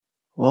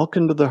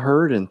Welcome to the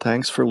herd and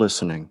thanks for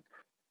listening.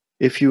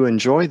 If you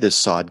enjoy this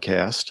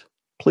sodcast,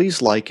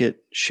 please like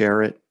it,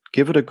 share it,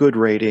 give it a good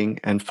rating,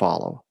 and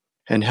follow,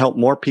 and help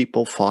more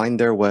people find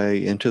their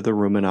way into the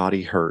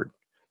Ruminati herd.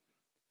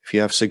 If you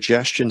have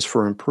suggestions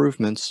for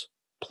improvements,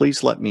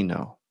 please let me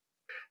know.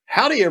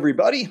 Howdy,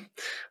 everybody.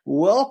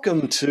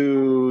 Welcome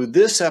to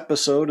this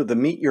episode of the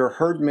Meet Your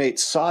Herdmate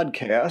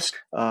Sodcast.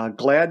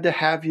 Glad to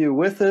have you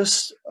with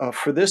us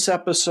for this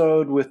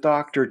episode with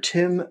Dr.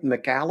 Tim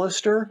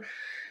McAllister.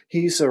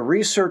 He's a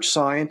research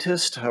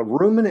scientist, a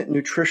ruminant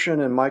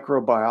nutrition and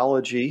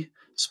microbiology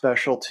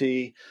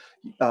specialty,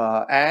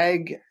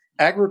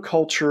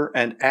 agriculture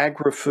and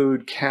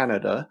agri-food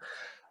Canada,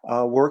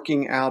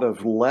 working out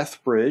of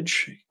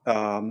Lethbridge.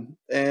 And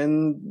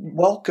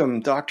welcome,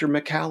 Dr.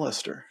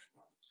 McAllister.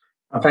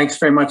 Thanks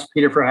very much,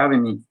 Peter, for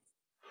having me.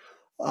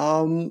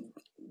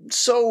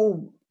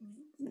 So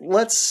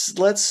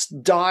let's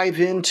dive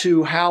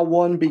into how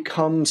one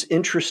becomes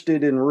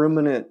interested in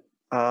ruminant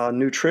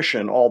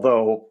nutrition,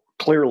 although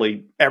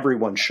clearly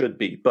everyone should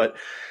be. But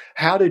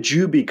how did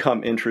you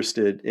become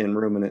interested in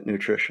ruminant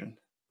nutrition?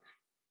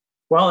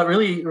 Well, it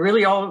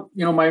really all,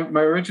 my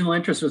original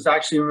interest was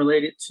actually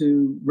related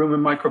to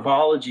ruminant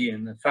microbiology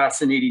and the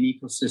fascinating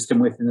ecosystem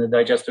within the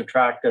digestive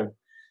tract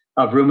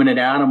of ruminant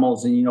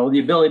animals, and the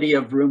ability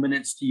of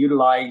ruminants to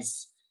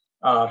utilize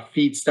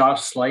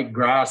feedstuffs like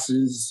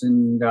grasses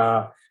and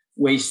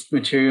waste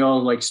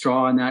material like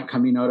straw and that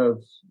coming out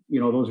of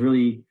those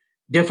really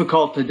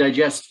difficult to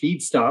digest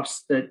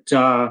feedstuffs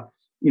that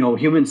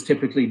humans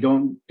typically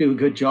don't do a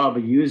good job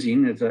of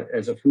using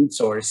as a food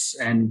source.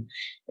 And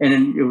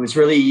it was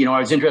really I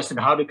was interested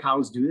in how do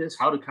cows do this?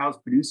 How do cows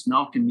produce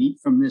milk and meat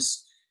from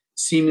this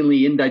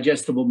seemingly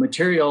indigestible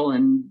material?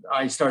 And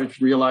I started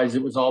to realize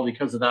it was all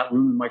because of that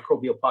ruminant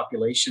microbial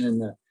population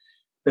and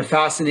the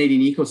fascinating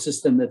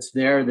ecosystem that's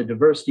there, the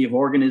diversity of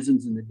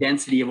organisms and the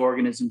density of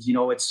organisms.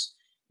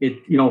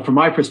 From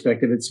my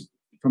perspective, it's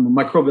from a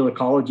microbial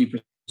ecology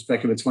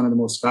perspective, it's one of the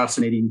most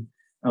fascinating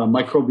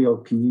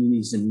microbial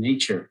communities in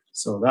nature.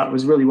 So that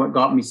was really what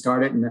got me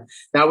started. And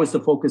that was the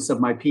focus of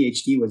my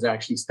PhD, was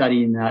actually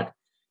studying that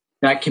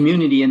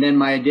community. And then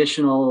my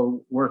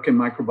additional work in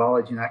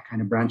microbiology, and that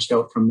kind of branched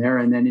out from there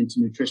and then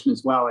into nutrition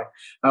as well.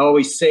 I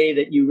always say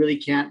that you really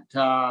can't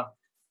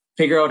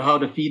figure out how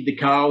to feed the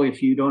cow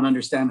if you don't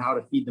understand how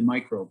to feed the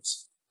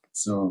microbes.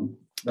 So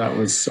that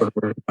was sort of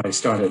where I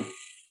started.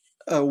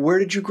 Where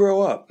did you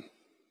grow up?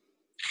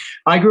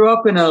 I grew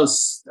up in a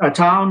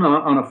town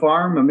on a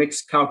farm, a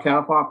mixed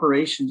cow-calf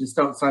operation just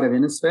outside of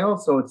Innisfail.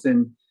 So it's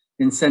in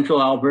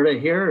central Alberta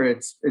here.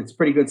 It's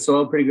pretty good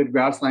soil, pretty good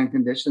grassland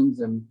conditions.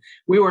 And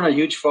we weren't a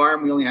huge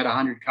farm. We only had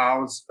 100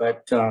 cows,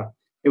 but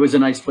it was a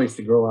nice place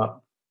to grow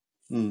up.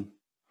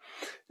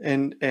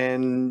 And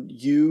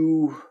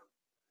you,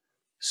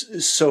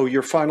 so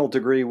your final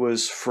degree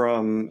was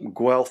from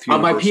Guelph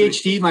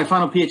University? My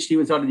final PhD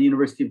was out of the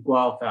University of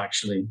Guelph,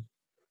 actually.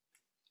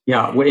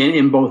 Yeah,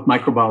 in both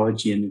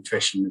microbiology and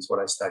nutrition is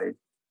what I studied.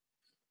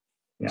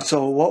 Yeah.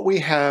 So what we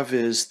have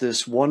is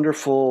this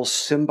wonderful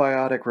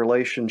symbiotic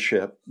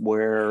relationship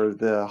where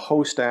the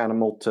host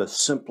animal, to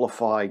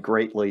simplify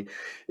greatly,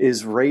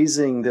 is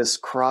raising this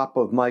crop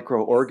of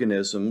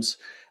microorganisms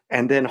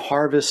and then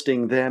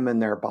harvesting them and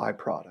their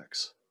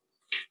byproducts.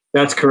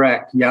 That's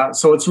correct. Yeah.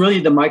 So it's really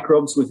the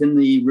microbes within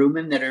the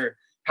rumen that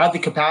have the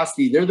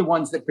capacity. They're the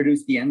ones that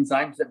produce the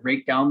enzymes that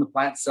break down the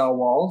plant cell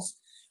walls.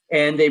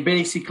 And they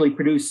basically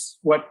produce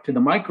what to the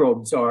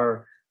microbes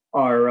are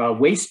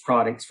waste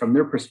products from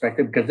their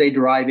perspective, because they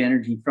derive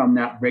energy from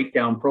that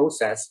breakdown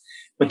process.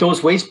 But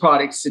those waste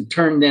products in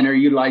turn then are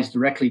utilized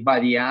directly by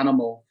the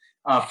animal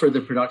for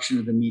the production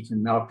of the meat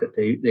and milk that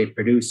they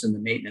produce and the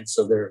maintenance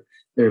of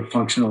their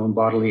functional and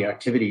bodily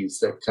activities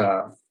that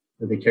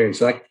they carry.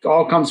 So that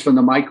all comes from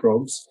the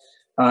microbes.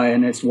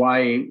 And it's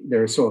why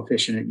they're so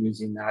efficient at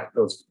using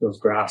those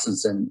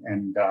grasses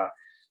and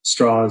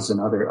straws and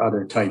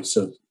other types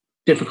of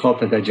difficult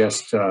to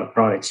digest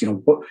products.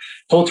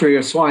 Poultry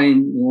or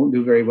swine won't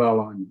do very well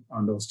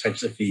on those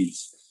types of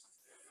feeds.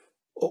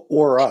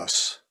 Or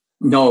us.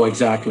 No,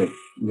 exactly.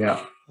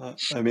 Yeah.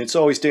 It's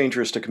always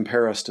dangerous to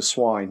compare us to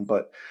swine,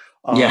 but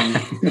yeah.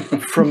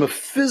 From a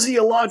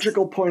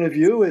physiological point of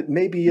view, it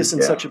maybe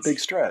isn't such a big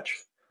stretch.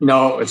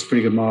 No, it's a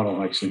pretty good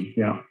model, actually.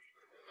 Yeah.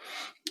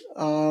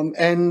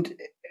 And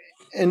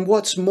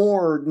what's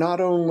more, not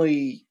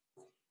only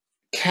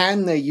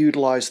can they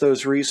utilize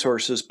those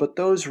resources, but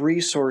those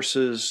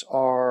resources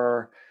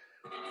are,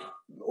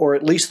 or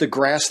at least the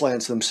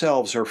grasslands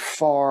themselves, are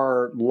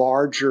far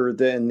larger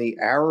than the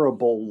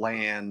arable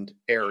land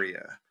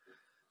area.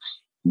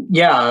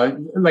 Yeah,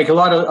 like a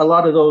lot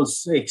of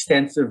those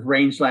extensive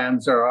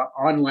rangelands are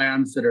on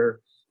lands that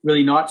are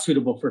really not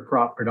suitable for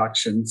crop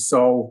production.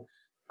 So,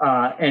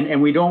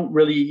 and we don't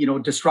really,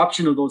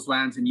 disruption of those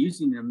lands and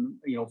using them,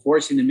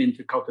 forcing them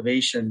into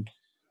cultivation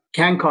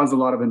can cause a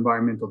lot of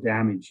environmental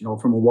damage,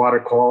 from a water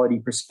quality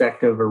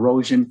perspective,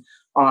 erosion.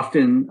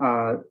 Often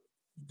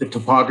the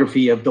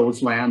topography of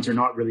those lands are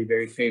not really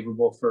very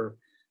favorable for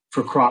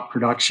crop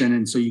production.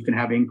 And so you can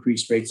have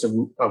increased rates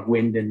of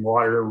wind and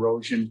water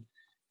erosion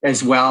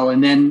as well.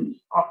 And then,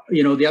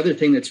 the other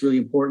thing that's really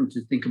important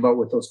to think about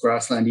with those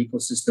grassland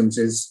ecosystems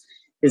is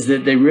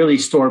that they really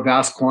store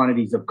vast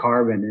quantities of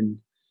carbon.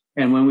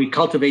 And when we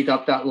cultivate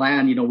up that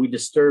land, we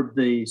disturb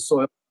the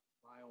soil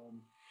biome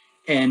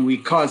and we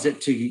cause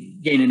it to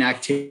gain an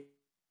activity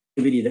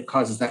that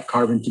causes that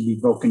carbon to be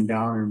broken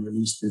down and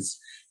released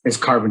as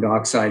carbon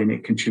dioxide, and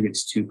it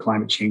contributes to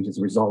climate change as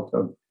a result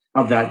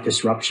of that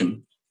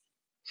disruption.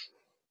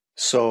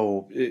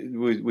 So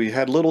we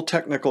had a little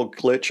technical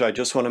glitch. I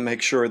just want to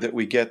make sure that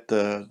we get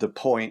the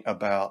point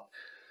about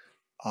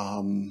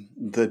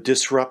the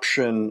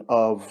disruption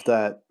of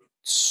that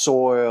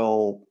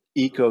soil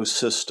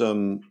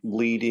ecosystem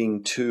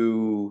leading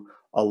to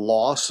a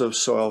loss of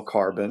soil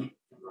carbon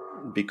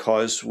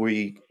because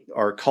we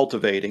are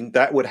cultivating.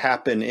 That would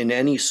happen in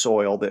any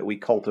soil that we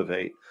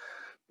cultivate.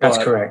 That's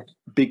correct.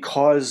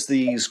 Because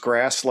these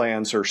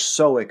grasslands are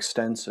so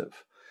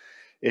extensive,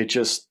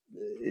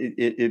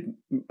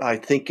 I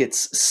think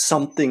it's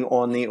something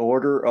on the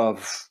order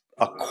of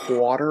a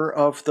quarter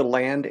of the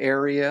land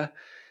area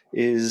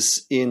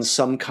is in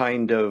some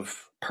kind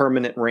of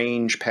permanent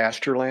range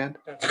pasture land.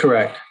 That's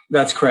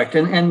correct.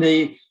 And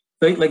the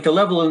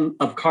level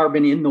of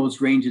carbon in those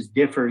ranges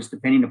differs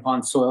depending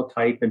upon soil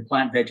type and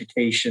plant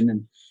vegetation,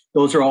 and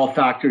those are all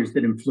factors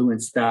that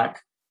influence that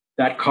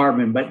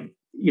carbon. But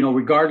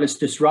regardless,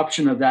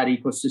 disruption of that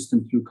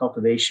ecosystem through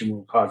cultivation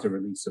will cause a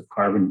release of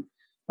carbon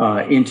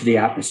into the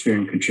atmosphere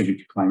and contribute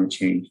to climate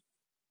change.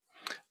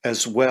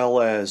 As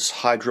well as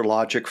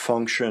hydrologic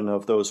function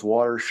of those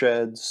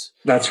watersheds.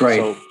 That's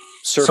right.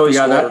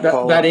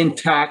 That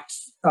intact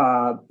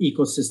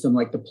ecosystem,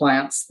 like the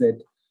plants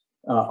that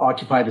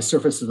occupy the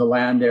surface of the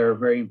land, they're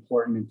very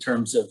important in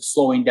terms of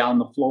slowing down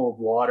the flow of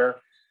water.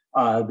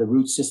 The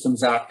root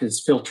systems act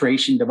as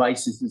filtration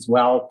devices as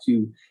well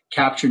to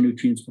capture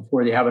nutrients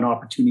before they have an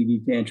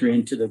opportunity to enter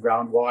into the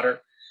groundwater.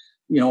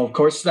 Of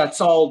course, that's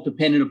all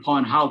dependent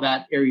upon how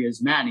that area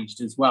is managed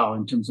as well,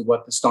 in terms of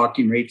what the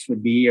stocking rates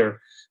would be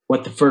or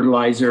what the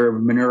fertilizer or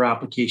manure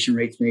application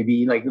rates may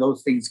be. Like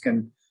those things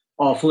can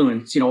all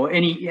influence.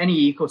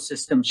 Any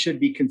ecosystem should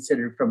be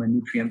considered from a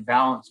nutrient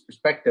balance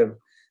perspective,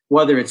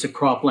 whether it's a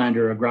cropland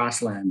or a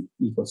grassland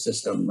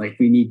ecosystem. Like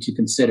we need to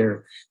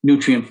consider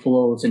nutrient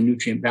flows and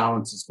nutrient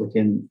balances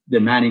within the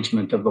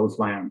management of those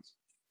lands.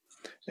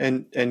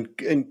 And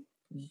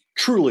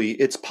truly,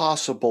 it's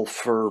possible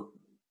for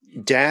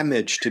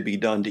damage to be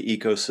done to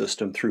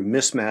ecosystem through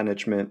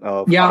mismanagement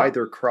of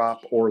either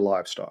crop or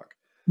livestock.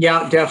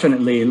 Yeah,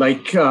 definitely.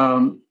 Like,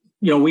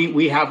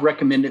 we have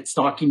recommended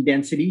stocking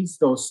densities.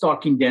 Those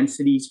stocking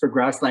densities for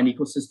grassland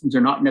ecosystems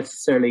are not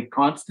necessarily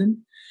constant.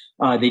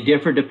 They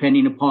differ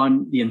depending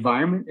upon the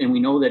environment. And we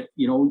know that,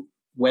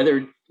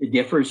 weather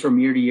differs from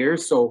year to year.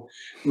 So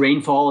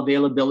rainfall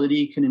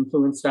availability can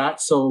influence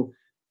that. So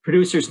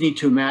producers need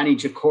to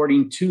manage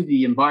according to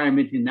the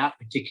environment in that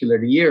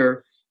particular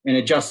year and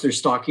adjust their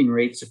stocking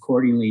rates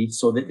accordingly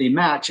so that they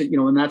match it,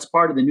 and that's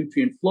part of the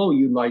nutrient flow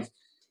utilized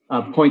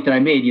point that I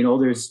made.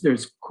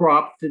 There's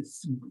crop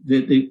that's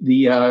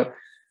the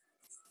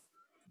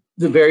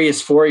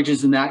various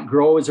forages in that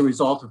grow as a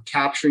result of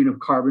capturing of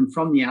carbon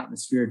from the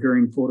atmosphere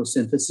during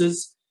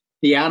photosynthesis.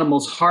 The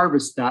animals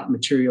harvest that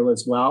material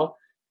as well,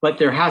 but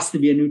there has to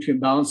be a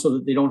nutrient balance so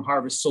that they don't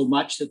harvest so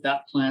much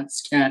that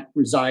plants can't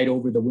reside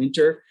over the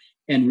winter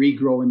and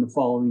regrow in the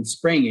following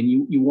spring. And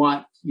you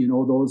want,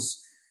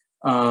 those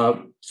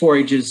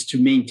forages to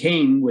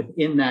maintain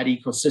within that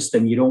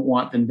ecosystem. You don't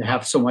want them to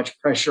have so much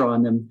pressure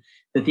on them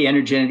that the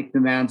energetic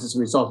demands as a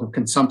result of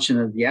consumption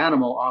of the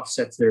animal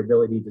offsets their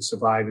ability to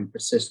survive and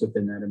persist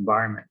within that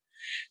environment.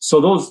 So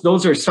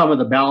those are some of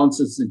the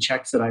balances and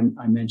checks that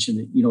I mentioned.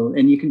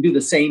 And you can do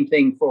the same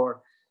thing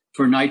for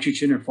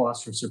nitrogen or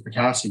phosphorus or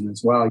potassium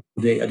as well.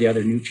 The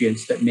other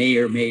nutrients that may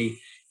or may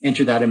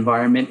enter that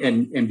environment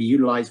and be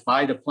utilized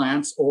by the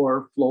plants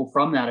or flow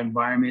from that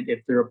environment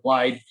if they're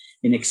applied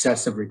in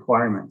excess of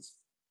requirements.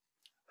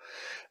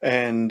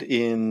 And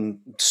in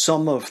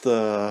some of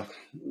the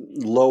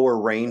lower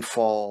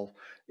rainfall,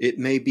 it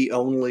may be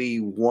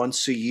only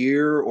once a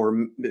year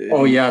or...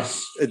 Oh,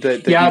 yes.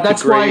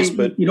 That's graze,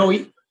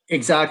 why,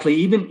 exactly.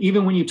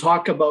 Even when you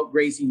talk about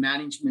grazing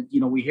management,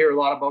 we hear a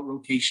lot about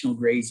rotational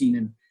grazing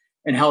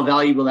and how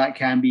valuable that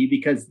can be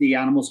because the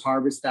animals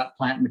harvest that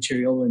plant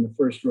material in the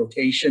first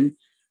rotation.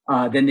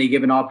 Then they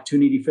give an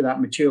opportunity for that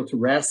material to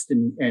rest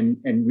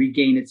and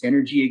regain its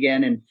energy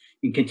again and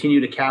continue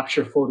to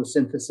capture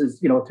photosynthesis,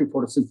 through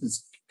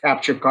photosynthesis,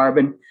 capture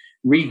carbon,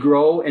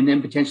 regrow, and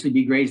then potentially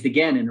be grazed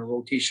again in a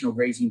rotational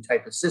grazing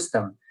type of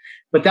system.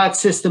 But that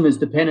system is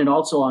dependent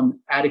also on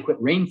adequate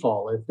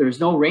rainfall. If there's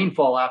no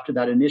rainfall after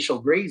that initial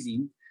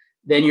grazing,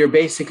 then you're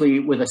basically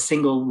with a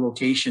single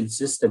rotation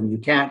system. You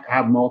can't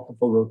have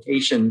multiple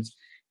rotations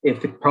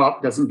if the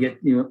crop doesn't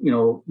get,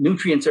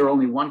 nutrients are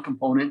only one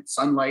component,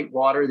 sunlight,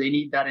 water, they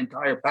need that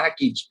entire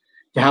package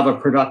to have a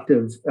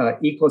productive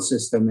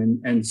ecosystem.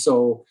 And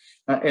so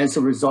as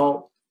a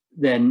result,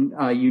 then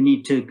you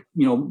need to,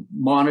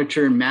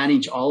 monitor and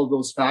manage all of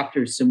those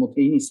factors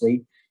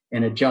simultaneously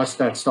and adjust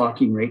that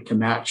stocking rate to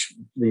match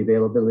the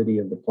availability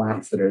of the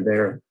plants that are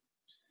there.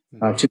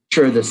 to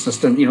ensure the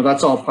system,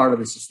 that's all part of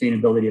the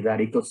sustainability of that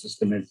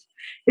ecosystem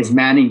is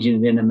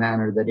managing it in a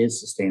manner that is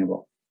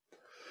sustainable.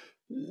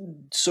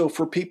 So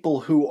for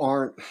people who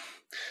aren't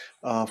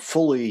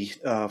fully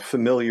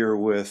familiar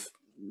with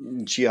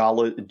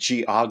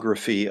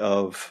geography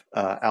of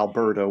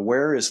Alberta,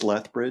 where is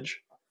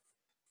Lethbridge?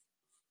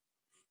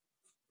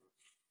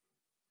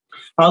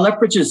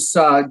 Lethbridge is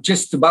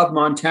just above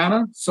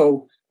Montana.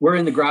 So we're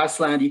in the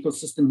grassland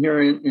ecosystem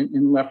here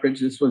in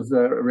Lethbridge. This was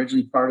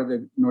originally part of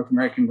the North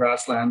American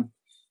grassland.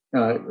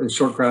 The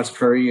shortgrass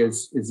prairie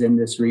is in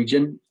this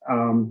region.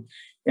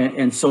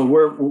 And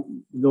so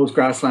those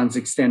grasslands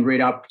extend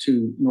right up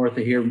to north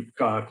of here,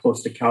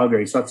 close to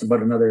Calgary. So that's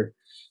about another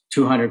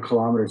 200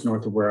 kilometers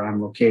north of where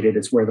I'm located.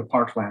 Is where the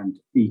parkland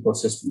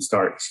ecosystem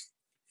starts.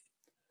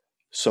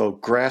 So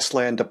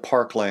grassland to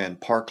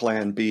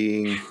parkland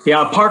being...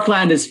 Yeah,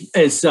 parkland is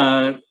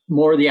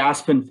more the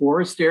aspen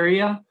forest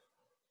area.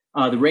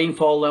 The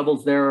rainfall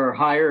levels there are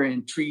higher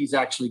and trees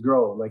actually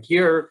grow. Like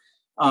here,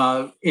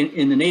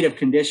 in the native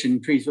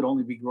condition, trees would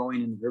only be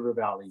growing in the river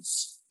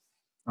valleys.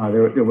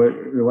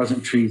 There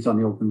wasn't trees on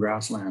the open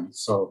grassland.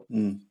 So,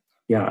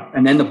 yeah.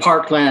 And then the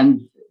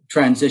parkland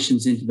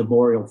transitions into the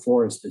boreal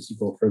forest as you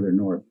go further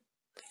north.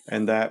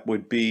 And that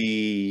would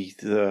be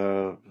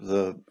the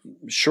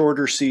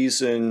shorter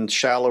season,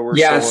 shallower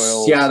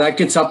soils. Yeah, that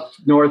gets up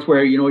north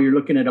where, you're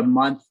looking at a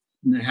month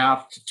and a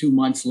half to 2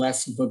 months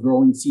less of a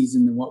growing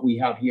season than what we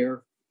have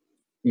here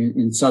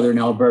in southern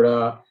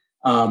Alberta.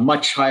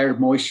 Much higher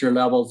moisture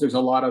levels. There's a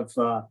lot of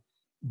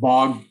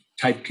bog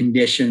type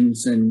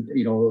conditions and,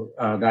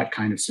 that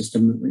kind of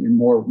system, and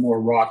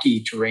more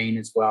rocky terrain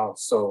as well.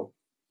 So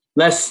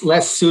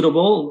less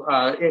suitable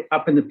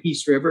up in the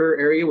Peace River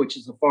area, which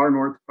is the far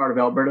north part of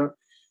Alberta.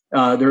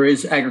 There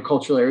is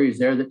agricultural areas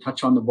there that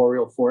touch on the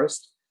boreal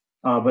forest,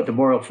 but the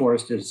boreal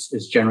forest is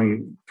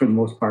generally, for the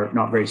most part,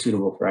 not very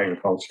suitable for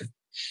agriculture.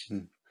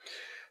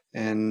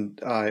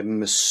 And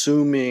I'm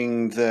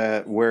assuming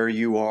that where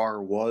you are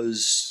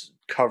was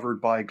covered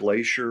by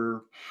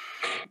glacier.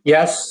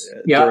 Yes,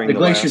 yeah, the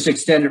glaciers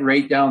extended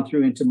right down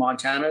through into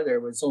Montana. There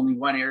was only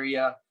one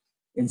area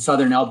in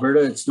southern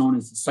Alberta. It's known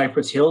as the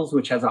Cypress Hills,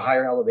 which has a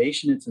higher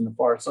elevation. It's in the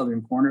far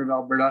southern corner of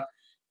Alberta.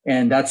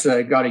 And that's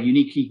got a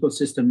unique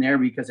ecosystem there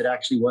because it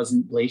actually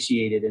wasn't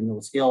glaciated in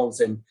those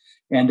hills. And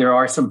there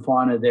are some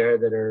fauna there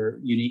that are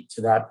unique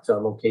to that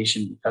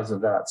location because of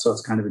that. So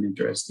it's kind of an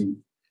interesting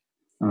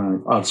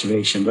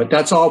observation. But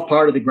that's all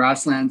part of the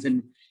grasslands.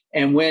 And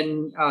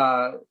when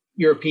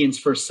Europeans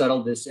first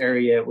settled this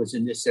area, it was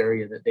in this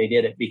area that they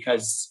did it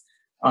because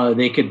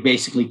they could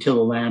basically till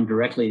the land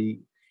directly.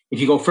 If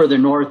you go further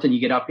north and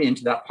you get up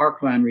into that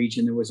parkland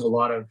region, there was a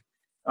lot of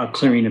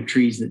clearing of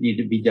trees that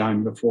needed to be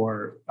done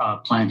before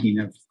planting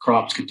of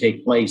crops could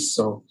take place.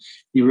 So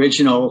the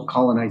original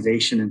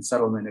colonization and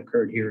settlement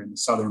occurred here in the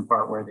southern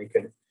part where they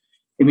could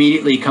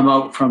immediately come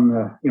out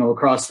from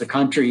across the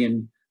country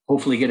and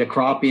hopefully get a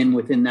crop in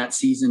within that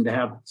season to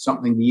have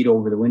something to eat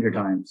over the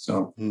wintertime.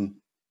 So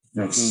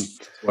that's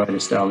why it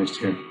established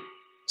here.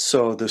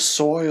 So the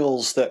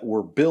soils that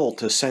were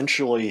built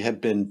essentially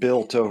have been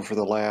built over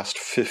the last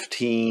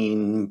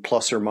 15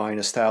 plus or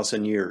minus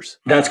 1,000 years.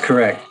 That's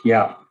correct.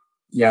 Yeah.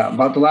 Yeah.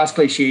 About the last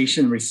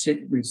glaciation,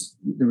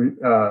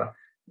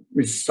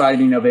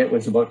 reciting of it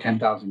was about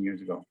 10,000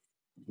 years ago.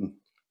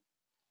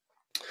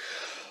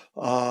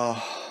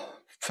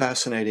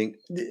 Fascinating.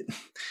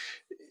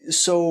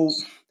 So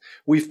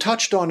we've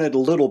touched on it a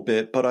little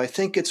bit, but I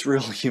think it's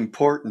really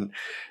important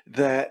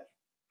that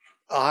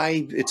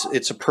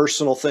it's a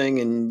personal thing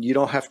and you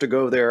don't have to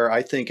go there.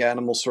 I think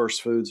animal source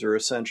foods are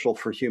essential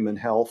for human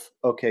health.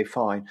 Okay,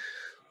 fine.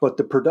 But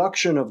the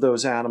production of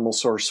those animal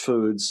source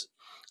foods,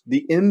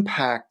 the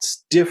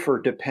impacts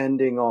differ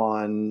depending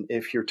on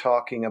if you're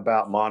talking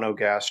about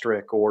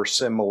monogastric or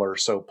similar,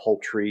 so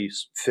poultry,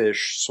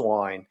 fish,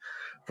 swine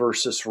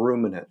versus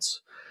ruminants.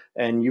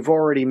 And you've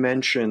already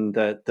mentioned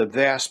that the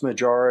vast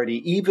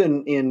majority,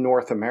 even in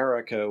North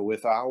America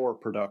with our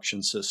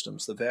production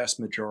systems, the vast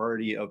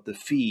majority of the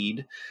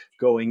feed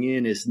going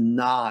in is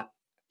not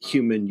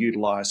human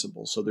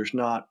utilizable. So there's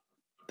not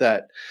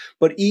that.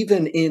 But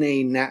even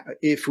in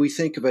if we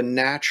think of a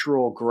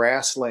natural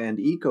grassland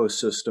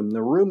ecosystem,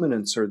 the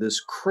ruminants are this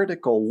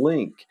critical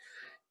link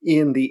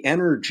in the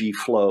energy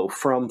flow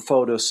from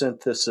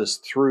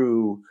photosynthesis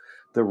through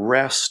the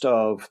rest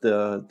of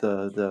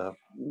the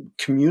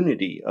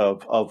community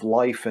of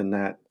life in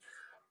that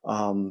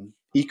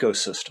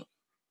ecosystem.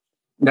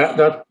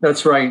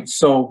 That's right.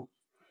 So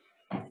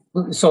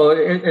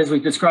as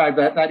we described,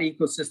 that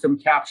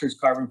ecosystem captures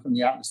carbon from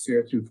the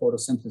atmosphere through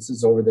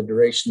photosynthesis over the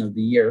duration of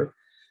the year,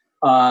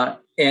 and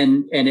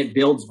it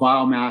builds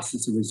biomass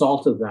as a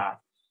result of that.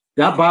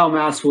 That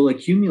biomass will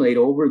accumulate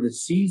over the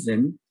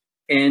season,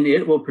 and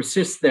it will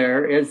persist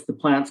there as the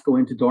plants go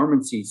into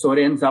dormancy. So it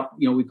ends up,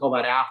 we call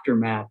that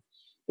aftermath,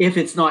 if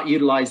it's not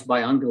utilized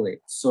by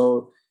ungulates.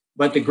 So,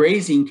 but the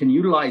grazing can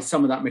utilize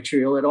some of that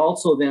material. It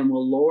also then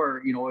will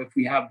lower, if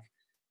we have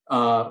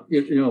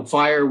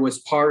fire was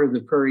part of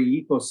the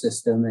prairie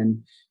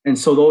ecosystem, and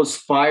so those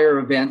fire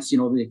events,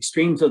 the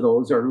extremes of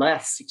those are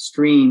less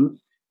extreme.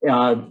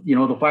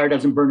 The fire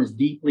doesn't burn as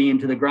deeply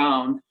into the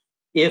ground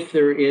if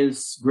there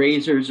is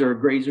grazers, or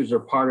grazers are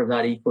part of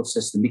that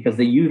ecosystem because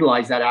they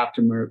utilize that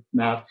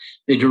aftermath.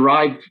 They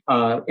derive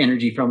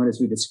energy from it, as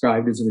we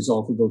described, as a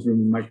result of those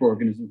rumen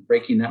microorganisms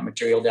breaking that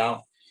material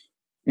down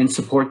and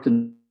support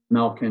the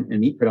milk and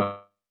meat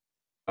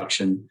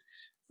production.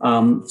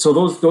 So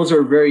those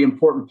are very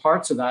important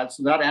parts of that.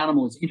 So that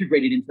animal is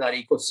integrated into that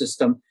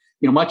ecosystem,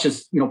 much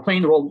as,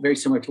 playing the role very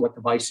similar to what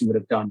the bison would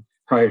have done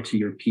prior to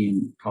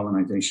European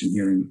colonization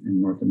here in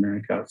North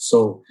America.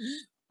 So,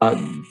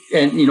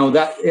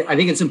 that I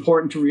think it's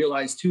important to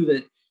realize too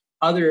that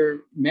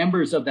other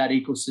members of that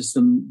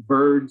ecosystem,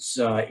 birds,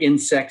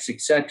 insects,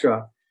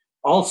 etc.,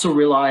 also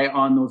rely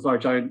on those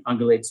large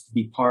ungulates to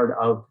be part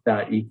of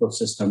that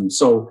ecosystem.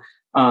 So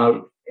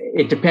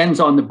it depends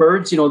on the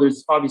birds. There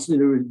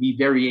would be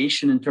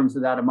variation in terms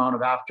of that amount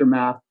of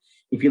aftermath.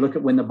 If you look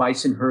at when the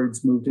bison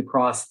herds moved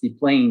across the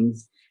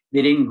plains,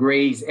 they didn't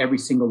graze every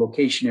single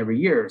location every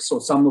year. So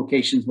some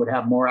locations would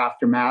have more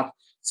aftermath.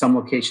 Some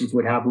locations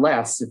would have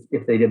less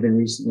if they'd have been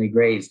recently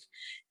grazed.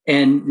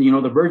 And,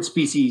 the bird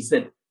species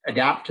that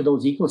adapt to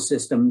those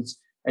ecosystems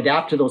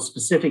adapt to those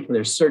specifically.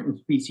 There's certain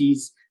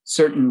species,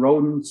 certain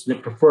rodents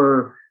that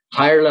prefer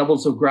higher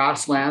levels of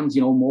grasslands,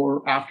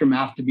 more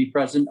aftermath to be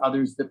present,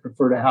 others that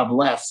prefer to have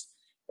less.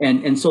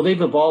 And so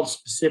they've evolved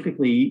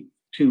specifically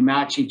to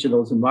match each of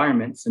those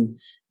environments, and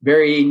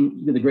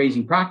varying the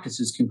grazing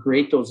practices can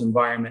create those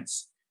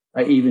environments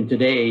even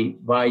today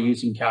by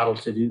using cattle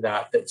to do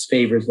that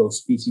favors those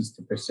species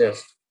to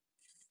persist.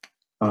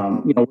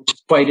 Which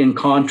is quite in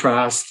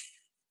contrast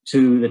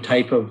to the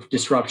type of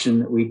disruption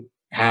that we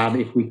have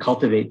if we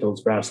cultivate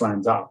those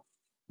grasslands up,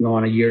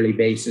 on a yearly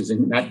basis,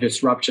 and that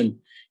disruption.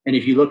 And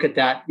if you look at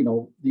that,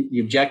 the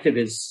objective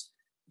is,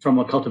 from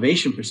a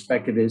cultivation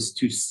perspective, is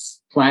to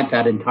plant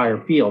that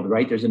entire field,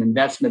 right? There's an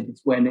investment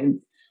that's went in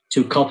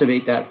to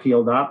cultivate that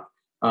field up,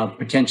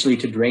 potentially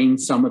to drain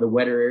some of the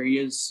wetter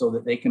areas so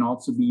that they can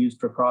also be used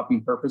for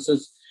cropping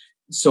purposes.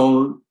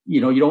 So,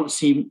 you don't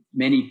see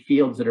many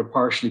fields that are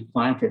partially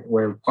planted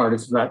where part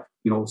is that,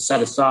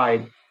 set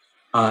aside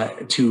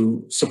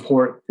to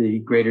support the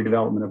greater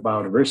development of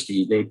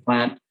biodiversity. They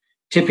plant,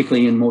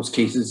 typically in most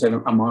cases, a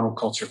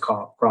monoculture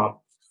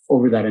crop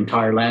over that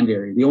entire land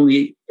area. The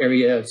only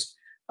areas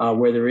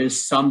where there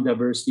is some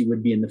diversity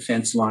would be in the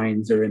fence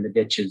lines or in the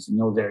ditches, in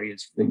those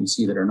areas that you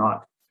see that are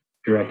not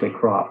directly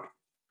cropped.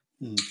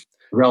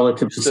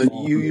 Relative to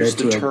small, you used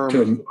the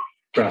term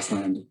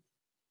grassland.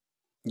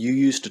 You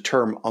used the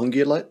term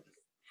ungulate?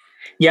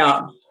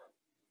 Yeah.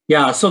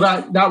 So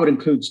that would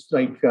include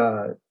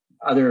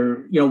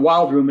other,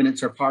 wild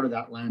ruminants are part of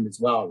that land as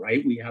well,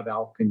 right? We have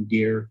elk and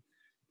deer,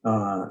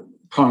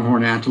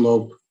 pronghorn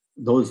antelope.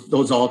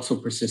 Those also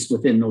persist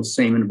within those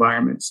same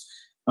environments.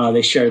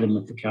 They share them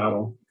with the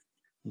cattle.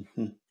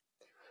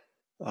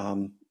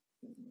 Mm-hmm.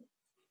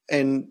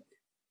 And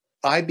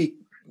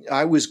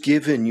I was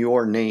given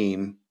your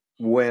name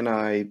when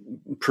I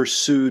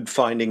pursued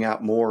finding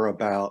out more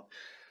about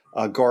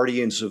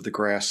Guardians of the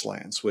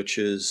Grasslands, which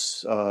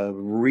is a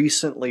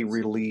recently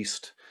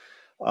released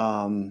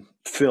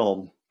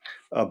film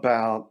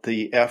about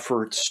the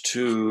efforts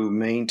to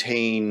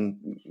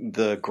maintain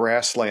the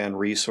grassland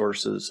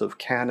resources of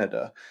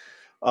Canada.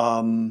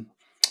 And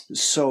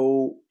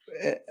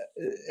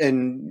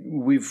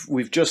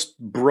we've just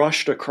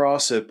brushed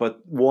across it,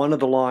 but one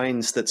of the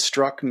lines that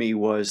struck me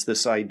was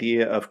this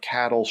idea of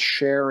cattle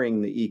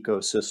sharing the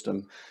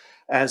ecosystem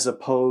as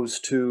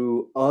opposed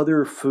to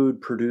other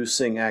food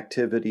producing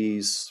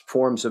activities,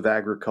 forms of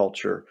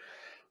agriculture,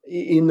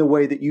 in the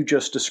way that you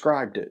just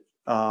described it.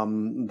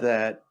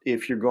 That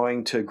if you're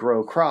going to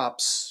grow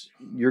crops,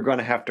 you're going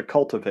to have to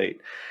cultivate.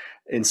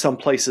 In some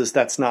places,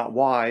 that's not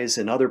wise.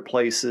 In other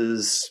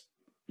places,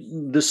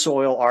 the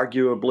soil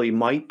arguably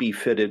might be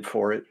fitted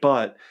for it,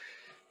 but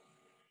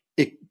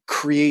it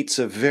creates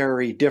a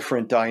very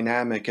different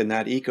dynamic in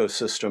that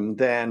ecosystem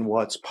than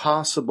what's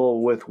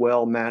possible with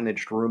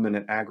well-managed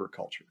ruminant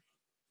agriculture.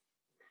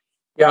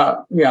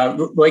 Yeah.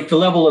 Like the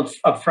level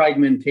of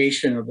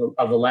fragmentation of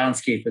the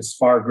landscape is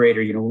far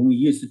greater. When we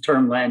use the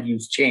term land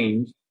use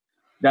change,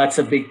 that's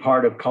a big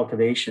part of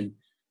cultivation.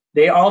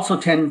 They also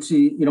tend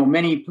to,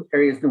 many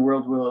areas in the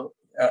world will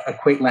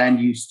equate land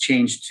use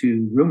change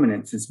to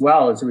ruminants as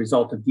well as a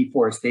result of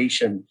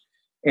deforestation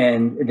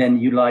and then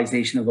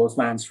utilization of those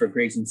lands for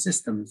grazing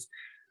systems.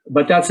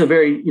 But that's a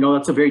very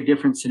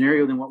different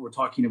scenario than what we're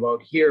talking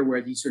about here,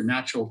 where these are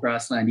natural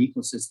grassland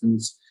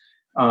ecosystems,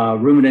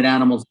 ruminant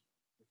animals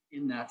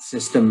in that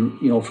system,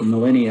 for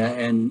millennia,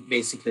 and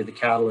basically the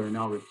cattle are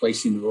now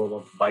replacing the role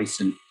of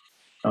bison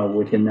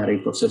within that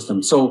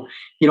ecosystem. So,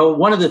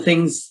 one of the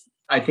things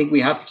I think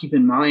we have to keep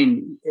in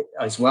mind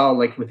as well,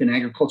 like within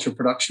agriculture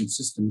production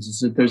systems, is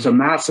that there's a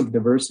massive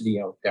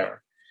diversity out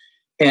there.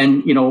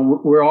 And,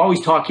 we're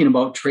always talking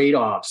about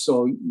trade-offs.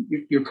 So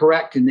you're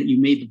correct in that you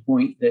made the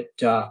point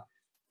that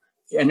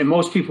and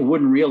most people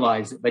wouldn't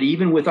realize it, but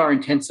even with our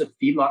intensive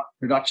feedlot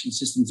production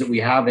systems that we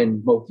have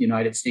in both the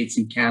United States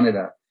and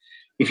Canada,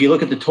 if you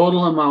look at the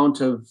total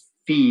amount of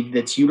feed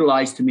that's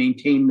utilized to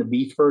maintain the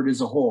beef herd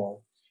as a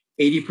whole,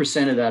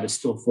 80% of that is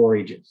still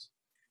forages.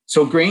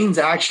 So grains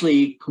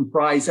actually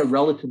comprise a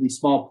relatively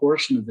small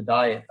portion of the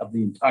diet of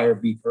the entire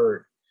beef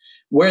herd.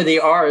 Where they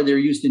are, they're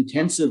used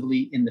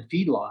intensively in the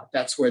feedlot.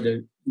 That's where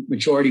the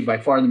majority, by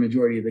far the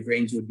majority of the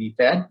grains would be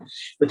fed.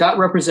 But that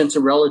represents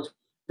a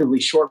relatively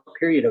short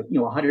period of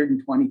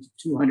 120 to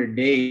 200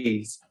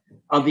 days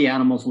of the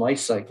animal's life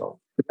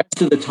cycle. The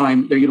rest of the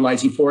time, they're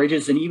utilizing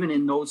forages. And even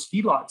in those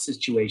feedlot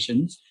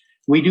situations,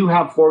 we do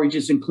have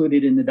forages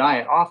included in the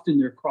diet. Often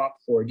they're crop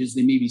forages.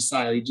 They may be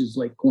silages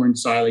like corn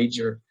silage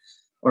or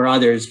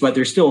others, but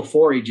they're still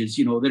forages,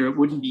 that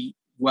wouldn't be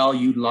well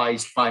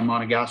utilized by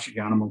monogastric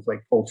animals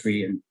like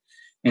poultry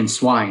and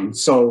swine.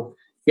 So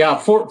yeah,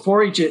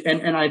 forage,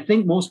 and I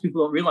think most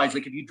people don't realize,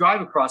 like if you drive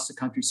across the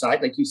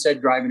countryside, like you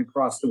said, driving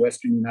across the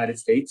Western United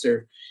States,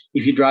 or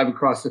if you drive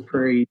across the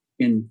prairie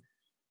in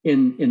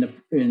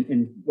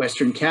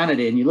Western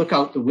Canada and you look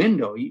out the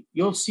window,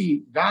 you'll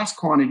see vast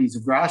quantities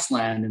of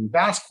grassland and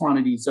vast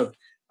quantities of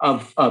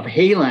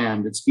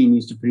hayland that's being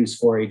used to produce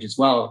forage as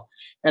well.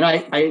 And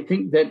I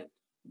think that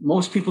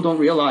most people don't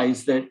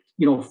realize that,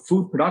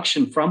 food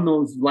production from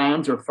those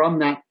lands or from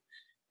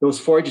those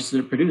forages that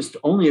are produced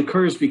only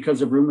occurs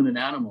because of ruminant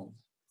animals.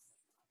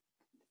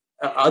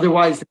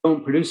 Otherwise, they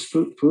don't produce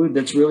food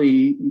that's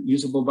really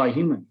usable by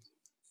humans.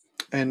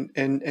 And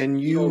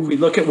if we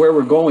look at where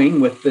we're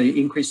going with the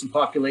increase in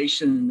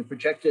population and the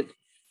projected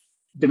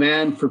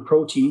demand for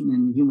protein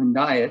in the human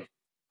diet,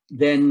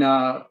 then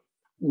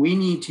we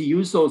need to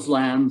use those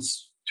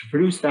lands to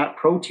produce that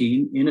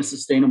protein in a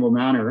sustainable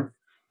manner.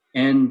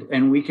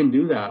 And we can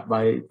do that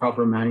by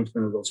proper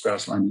management of those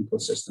grassland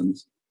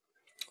ecosystems.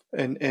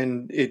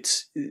 And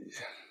it's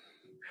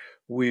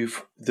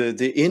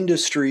the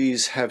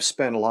industries have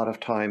spent a lot of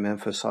time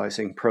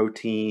emphasizing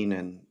protein,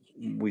 and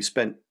we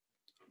spent,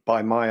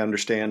 by my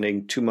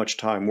understanding, too much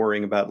time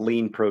worrying about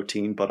lean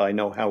protein, but I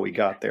know how we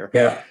got there.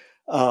 Yeah.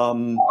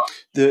 The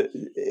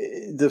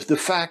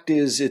fact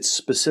is, it's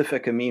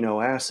specific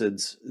amino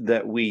acids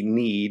that we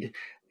need,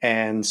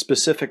 and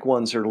specific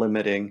ones are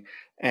limiting.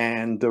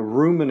 And the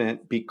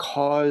ruminant,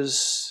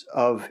 because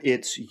of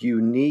its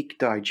unique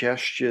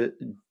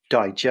digestion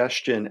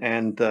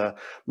and the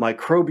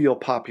microbial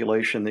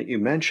population that you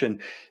mentioned,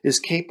 is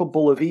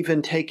capable of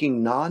even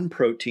taking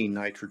non-protein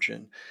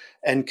nitrogen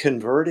and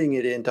converting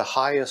it into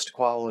highest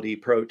quality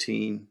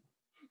protein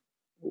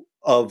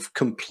of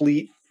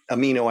complete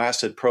amino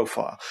acid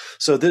profile.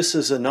 So this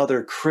is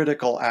another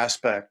critical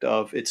aspect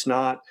of, it's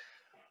not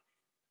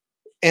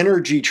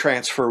energy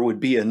transfer would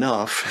be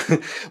enough,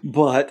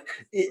 but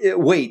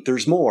wait,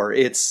 there's more.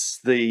 It's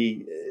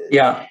the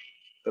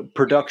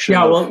production.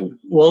 Yeah,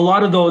 well, a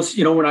lot of those,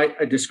 when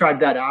I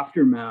described that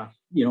aftermath,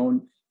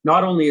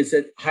 not only is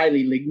it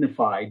highly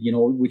lignified,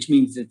 which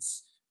means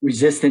it's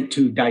resistant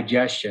to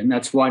digestion.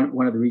 That's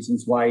one of the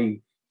reasons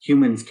why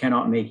humans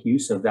cannot make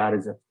use of that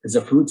as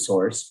a food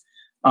source.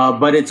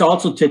 But it's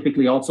also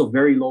typically also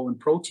very low in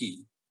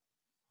protein.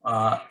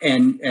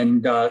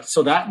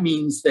 So that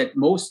means that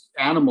most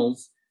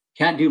animals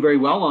can't do very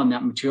well on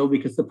that material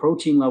because the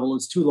protein level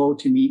is too low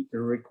to meet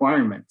their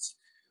requirements.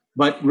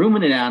 But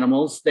ruminant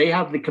animals, they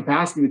have the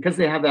capacity, because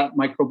they have that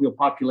microbial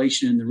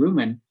population in the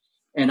rumen.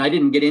 And I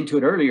didn't get into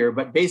it earlier,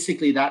 but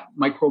basically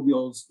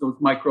those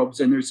microbes,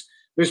 and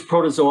there's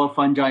protozoa,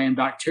 fungi, and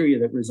bacteria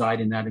that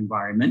reside in that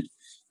environment.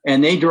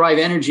 And they derive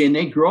energy and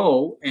they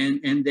grow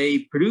and they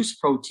produce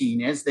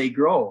protein as they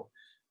grow.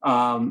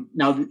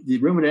 Now, the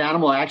ruminant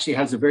animal actually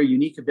has a very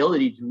unique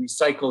ability to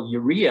recycle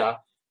urea,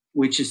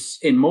 which is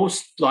in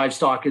most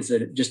livestock is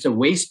just a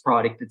waste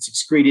product that's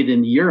excreted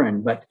in the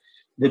urine. But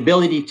the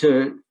ability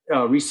to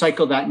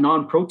recycle that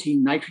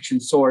non-protein nitrogen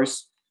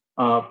source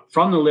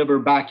from the liver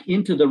back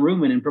into the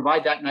rumen and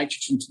provide that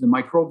nitrogen to the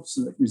microbes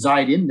that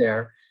reside in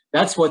there,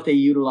 that's what they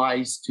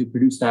utilize to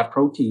produce that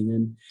protein.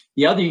 And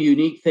the other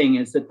unique thing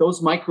is that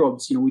those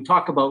microbes, we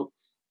talk about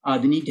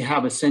the need to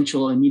have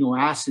essential amino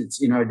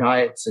acids in our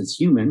diets as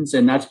humans.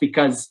 And that's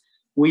because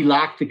we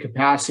lack the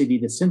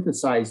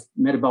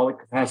metabolic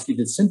capacity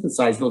to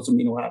synthesize those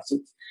amino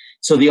acids.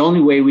 So the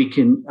only way we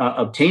can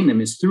obtain them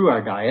is through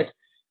our diet.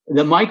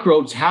 The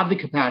microbes have the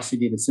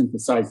capacity to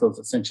synthesize those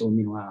essential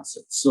amino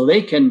acids. So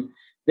they can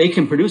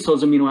produce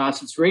those amino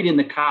acids right in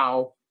the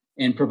cow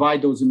and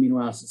provide those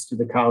amino acids to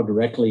the cow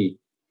directly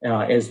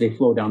as they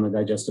flow down the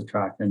digestive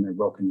tract and they're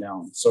broken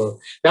down. So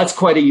that's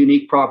quite a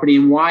unique property,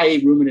 and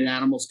why ruminant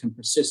animals can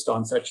persist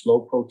on such low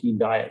protein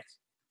diets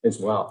as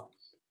well.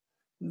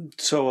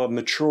 So a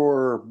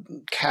mature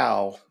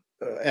cow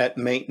at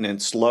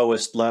maintenance,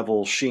 lowest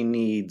level, she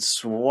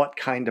needs what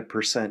kind of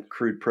percent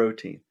crude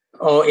protein?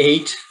 Oh,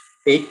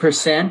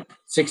 8%,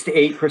 6 to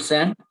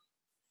 8%.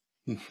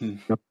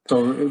 Mm-hmm.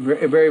 So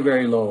very,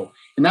 very low.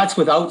 And that's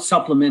without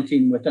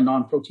supplementing with a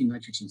non-protein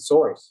nitrogen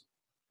source.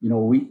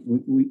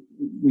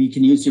 We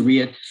can use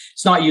urea.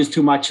 It's not used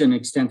too much in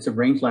extensive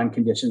rangeland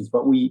conditions,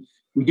 but we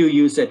we do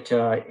use it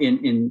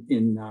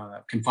in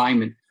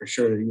confinement for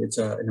sure. It's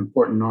an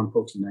important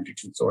non-protein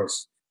nitrogen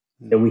source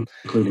that we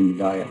include in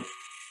the diet.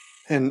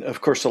 And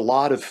of course, a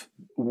lot of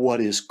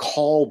what is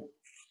called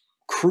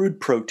crude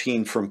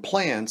protein from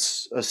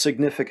plants, a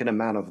significant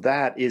amount of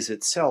that is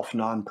itself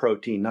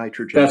non-protein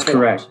nitrogen. That's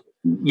correct.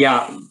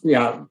 Yeah.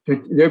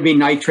 There'd be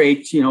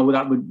nitrates,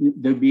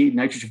 there'd be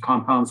nitrogen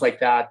compounds like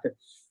that.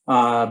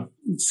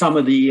 Some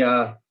of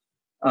the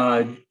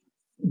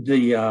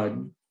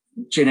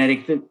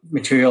genetic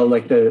material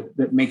like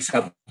that makes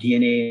up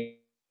DNA,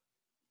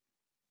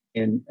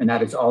 and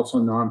that is also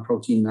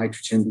non-protein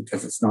nitrogen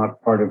because it's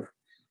not part of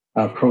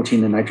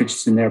protein. The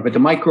nitrogen's in there, but the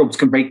microbes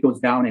can break those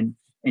down and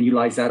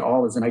utilize that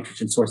all as a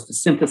nitrogen source to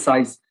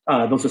synthesize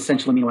those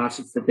essential amino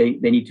acids that they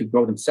need to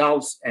grow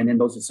themselves. And then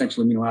those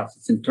essential amino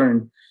acids in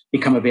turn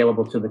become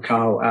available to the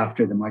cow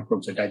after the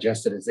microbes are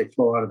digested as they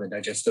flow out of the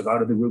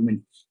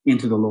rumen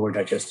into the lower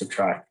digestive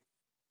tract.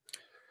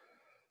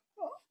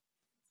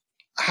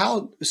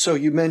 So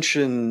you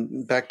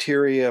mentioned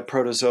bacteria,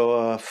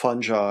 protozoa,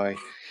 fungi.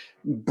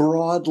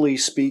 Broadly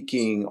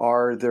speaking,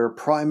 are there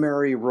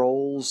primary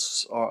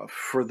roles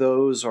for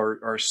those?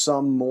 Are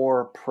some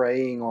more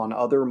preying on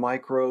other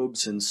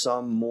microbes and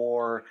some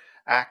more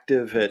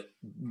active at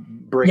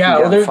breaking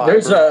down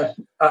fiber?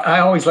 I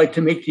always like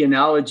to make the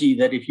analogy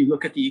that if you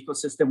look at the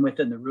ecosystem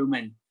within the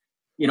rumen,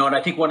 and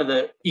I think one of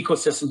the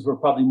ecosystems we're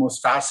probably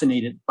most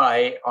fascinated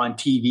by on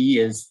TV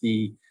is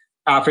the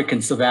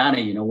African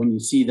savanna. When you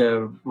see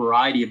the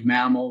variety of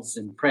mammals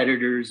and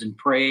predators and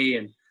prey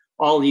and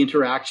all the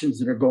interactions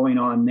that are going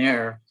on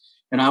there.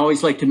 And I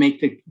always like to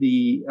make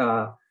the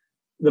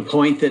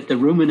point that the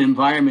rumen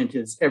environment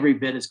is every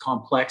bit as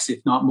complex, if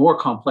not more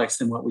complex,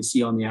 than what we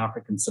see on the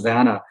African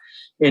savanna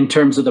in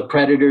terms of the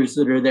predators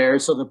that are there.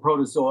 So the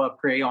protozoa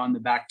prey on the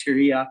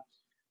bacteria.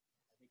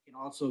 They can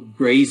also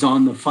graze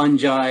on the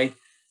fungi.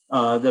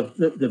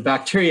 The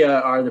bacteria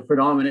are the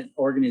predominant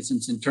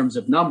organisms in terms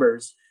of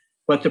numbers,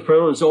 but the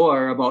protozoa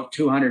are about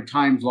 200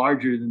 times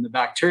larger than the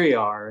bacteria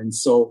are.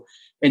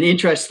 And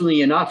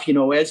interestingly enough,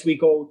 as we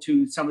go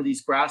to some of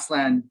these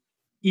grassland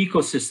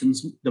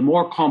ecosystems, the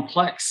more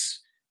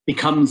complex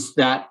becomes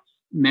that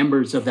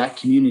members of that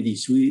community.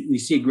 So we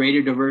see a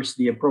greater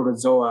diversity of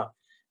protozoa.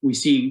 We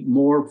see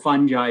more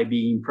fungi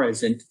being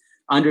present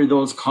under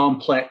those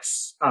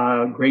complex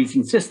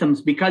grazing systems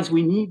because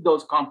we need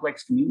those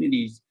complex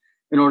communities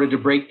in order to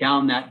break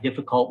down that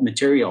difficult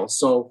material.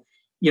 So,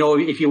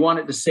 if you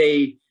wanted to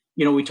say,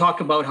 we talk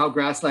about how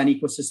grassland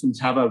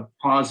ecosystems have a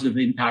positive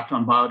impact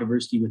on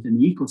biodiversity within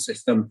the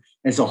ecosystem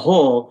as a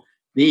whole.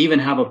 They even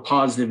have a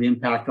positive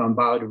impact on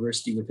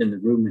biodiversity within the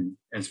rumen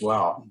as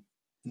well,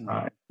 as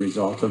a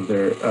result of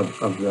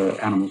the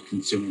animals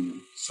consuming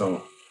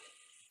them.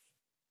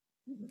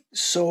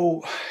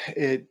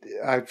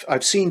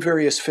 I've seen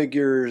various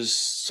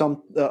figures,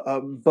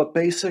 but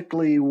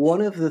basically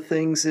one of the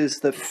things is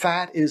that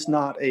fat is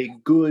not a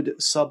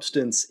good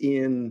substance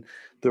in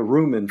the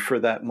rumen for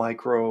that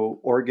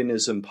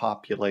microorganism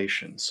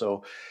population.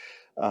 So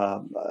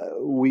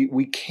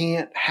we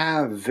can't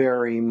have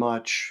very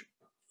much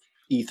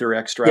ether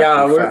extract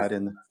fat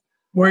in.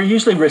 We're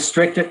usually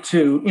restricted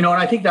to, and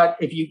I think that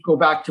if you go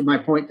back to my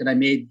point that I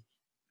made,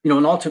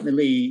 and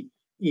ultimately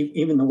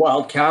even the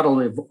wild cattle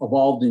have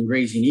evolved in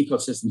grazing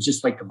ecosystems,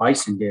 just like the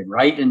bison did,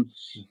 right? And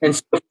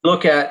so if you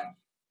look at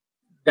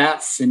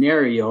that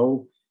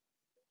scenario,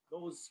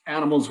 those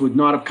animals would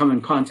not have come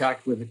in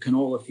contact with a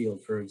canola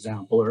field, for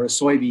example, or a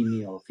soybean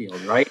meal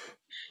field, right?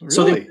 Really?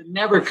 So they would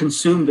never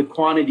consume the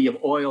quantity of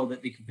oil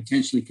that they could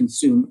potentially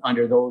consume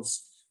under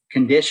those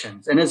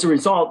conditions. And as a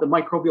result, the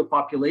microbial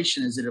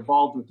population, as it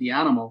evolved with the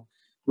animal,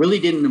 really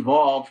didn't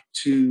evolve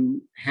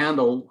to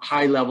handle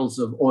high levels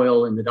of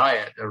oil in the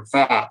diet or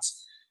fats.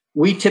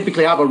 We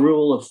typically have a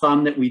rule of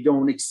thumb that we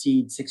don't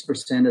exceed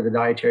 6% of the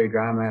dietary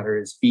dry matter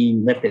as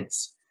being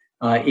lipids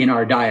in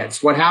our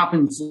diets. What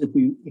happens if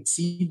we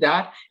exceed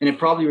that, and it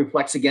probably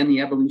reflects, again, the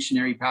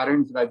evolutionary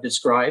patterns that I've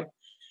described,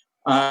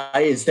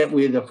 is that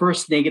the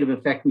first negative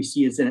effect we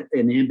see is an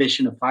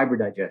inhibition of fiber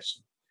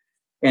digestion.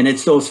 And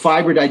it's those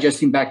fiber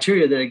digesting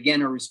bacteria that,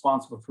 again, are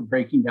responsible for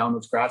breaking down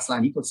those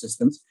grassland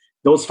ecosystems.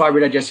 Those fiber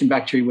digesting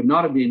bacteria would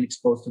not have been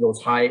exposed to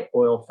those high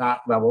oil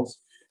fat levels.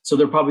 So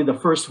they're probably the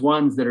first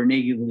ones that are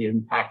negatively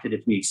impacted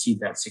if we exceed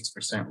that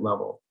 6%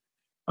 level.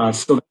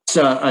 So that's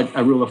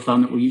a rule of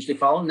thumb that we usually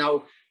follow.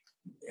 Now,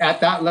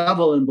 at that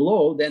level and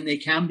below, then they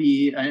can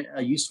be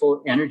a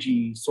useful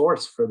energy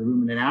source for the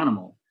ruminant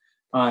animal.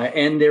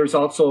 And there's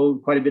also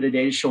quite a bit of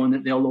data showing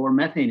that they'll lower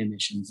methane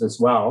emissions as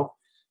well,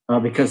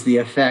 because the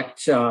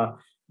effect,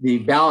 the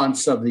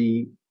balance of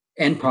the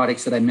end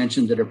products that I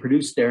mentioned that are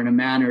produced there in a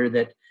manner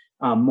that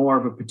more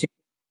of a particular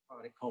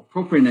product called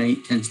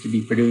propionate tends to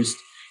be produced.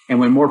 And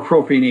when more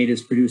propionate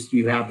is produced,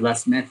 you have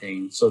less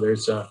methane. So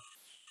there's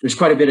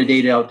quite a bit of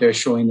data out there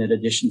showing that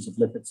additions of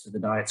lipids to the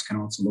diets can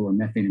also lower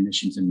methane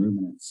emissions in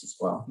ruminants as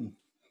well.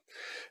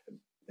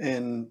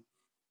 And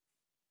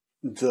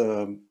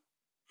the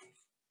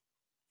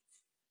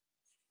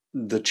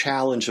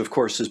challenge, of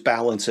course, is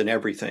balance in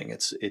everything.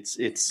 It's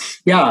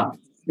yeah.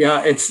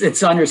 Yeah,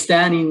 it's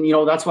understanding, you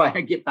know, that's why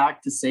I get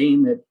back to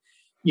saying that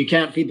you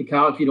can't feed the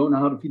cow if you don't know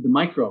how to feed the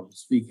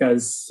microbes,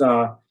 because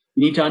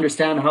you need to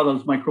understand how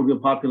those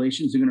microbial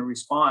populations are going to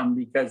respond,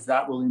 because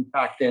that will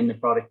impact then the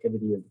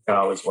productivity of the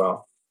cow as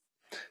well.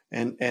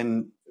 And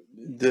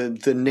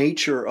the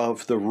nature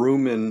of the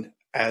rumen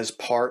as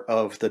part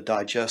of the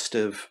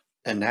digestive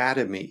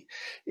anatomy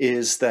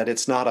is that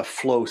it's not a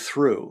flow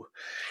through.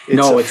 It's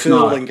No, a it's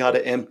fill not. and got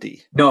to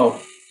empty.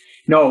 No,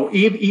 no.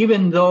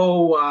 Even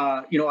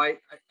though you know,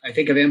 I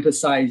think I've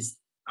emphasized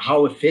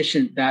how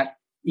efficient that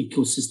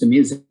ecosystem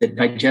is at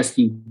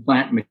digesting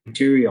plant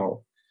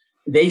material.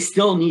 They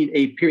still need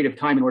a period of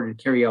time in order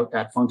to carry out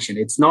that function.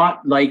 It's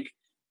not like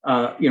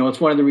you know, it's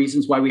one of the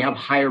reasons why we have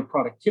higher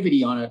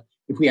productivity on it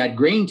if we add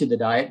grain to the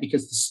diet,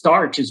 because the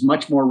starch is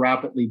much more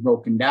rapidly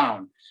broken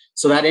down.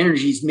 So that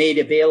energy is made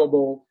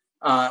available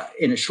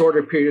in a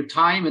shorter period of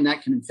time, and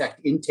that can affect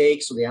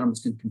intake, so the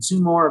animals can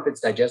consume more if it's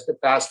digested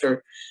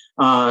faster.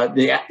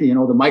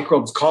 The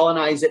microbes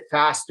colonize it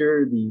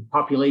faster. The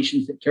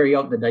populations that carry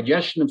out the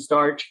digestion of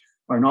starch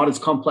are not as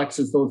complex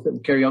as those that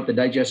carry out the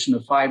digestion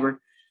of fiber.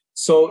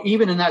 So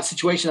even in that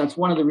situation, that's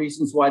one of the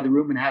reasons why the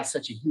rumen has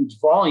such a huge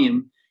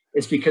volume,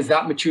 is because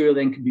that material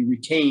then can be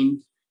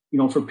retained, you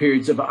know, for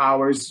periods of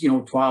hours, you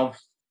know, 12,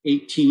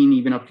 18,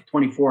 even up to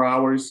 24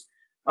 hours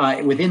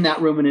within that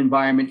rumen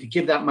environment, to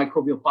give that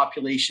microbial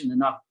population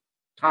enough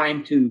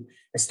time to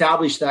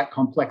establish that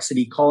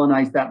complexity,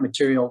 colonize that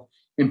material,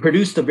 and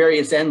produce the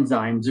various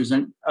enzymes. There's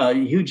a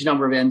huge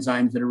number of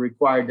enzymes that are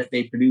required that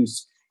they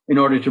produce in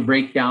order to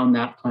break down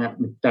that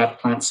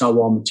plant cell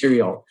wall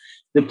material.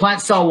 The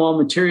plant cell wall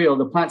material,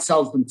 the plant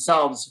cells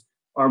themselves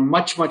are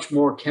much, much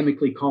more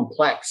chemically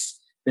complex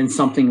than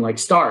something like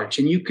starch.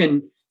 And you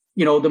can,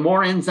 you know, the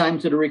more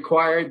enzymes that are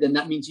required, then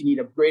that means you need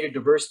a greater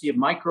diversity of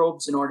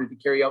microbes in order to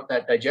carry out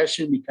that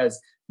digestion, because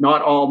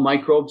not all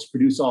microbes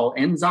produce all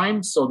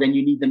enzymes. So then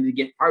you need them to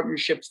get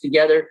partnerships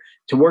together,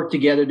 to work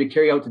together to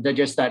carry out, to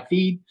digest that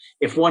feed.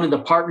 If one of the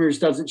partners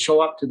doesn't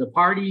show up to the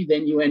party,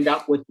 then you end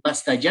up with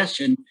less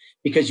digestion,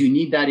 because you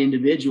need that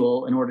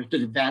individual in order to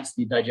advance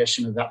the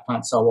digestion of that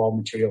plant cell wall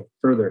material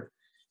further.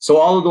 So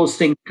all of those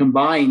things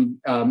combined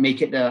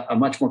make it a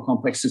much more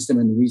complex system,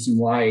 and the reason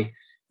why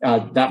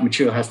that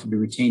material has to be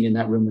retained in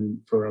that rumen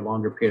for a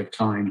longer period of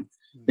time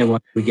than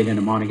what we get in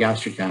a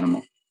monogastric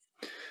animal.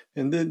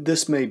 And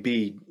this may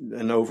be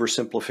an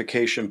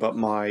oversimplification, but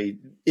my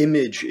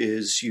image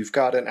is you've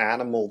got an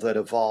animal that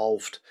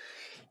evolved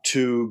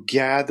to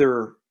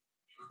gather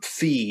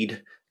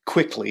feed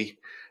quickly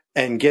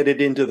and get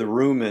it into the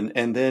rumen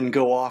and then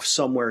go off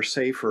somewhere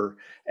safer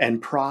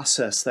and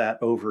process that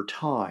over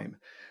time.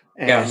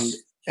 Yes.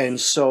 And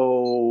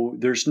so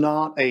there's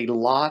not a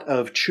lot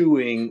of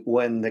chewing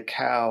when the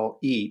cow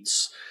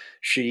eats.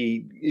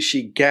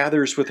 She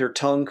gathers with her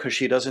tongue because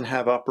she doesn't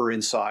have upper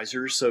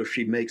incisors, so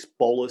she makes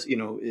bolus, you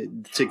know,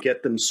 to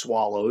get them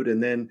swallowed,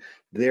 and then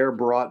they're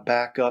brought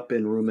back up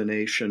in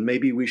rumination.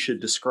 Maybe we should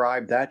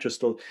describe that.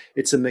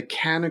 It's a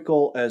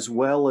mechanical as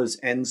well as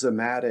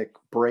enzymatic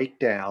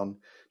breakdown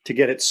to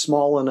get it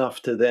small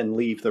enough to then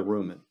leave the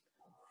rumen.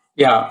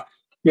 Yeah,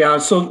 yeah.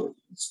 So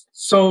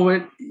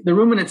the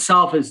rumen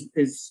itself is,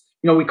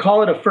 you know, we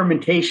call it a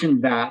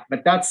fermentation vat,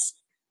 but that's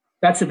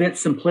a bit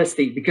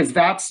simplistic, because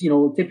that's, you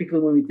know, typically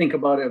when we think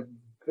about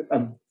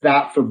a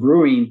vat for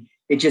brewing,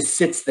 it just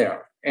sits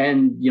there,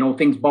 and, you know,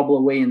 things bubble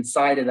away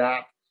inside of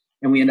that,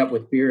 and we end up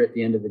with beer at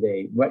the end of the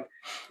day. But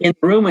in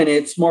the rumen,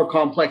 it's more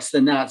complex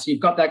than that. So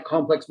you've got that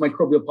complex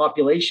microbial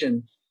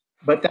population,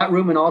 but that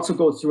rumen also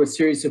goes through a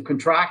series of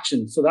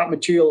contractions. So that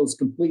material is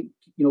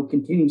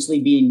continuously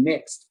being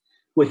mixed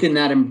within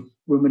that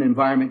rumen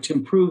environment to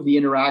improve the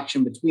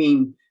interaction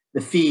between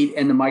the feed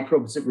and the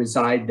microbes that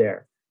reside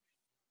there.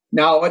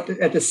 Now,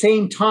 at the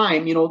same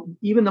time, you know,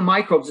 even the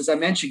microbes, as I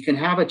mentioned, can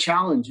have a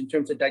challenge in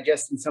terms of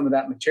digesting some of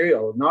that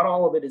material. Not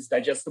all of it is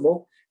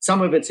digestible.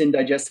 Some of it's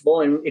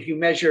indigestible. And if you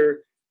measure,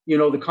 you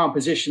know, the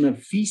composition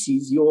of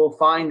feces, you will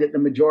find that the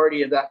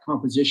majority of that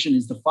composition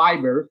is the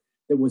fiber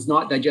that was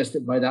not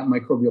digested by that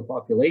microbial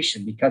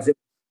population, because it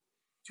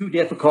was too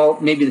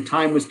difficult. Maybe the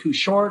time was too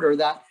short, or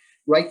that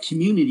right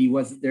community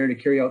wasn't there to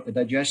carry out the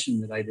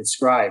digestion that I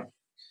described.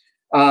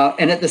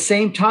 And at the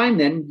same time,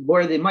 then,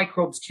 where the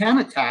microbes can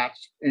attack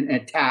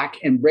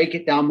and break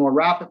it down more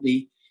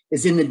rapidly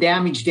is in the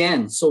damaged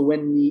ends. So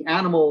when the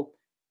animal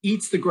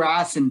eats the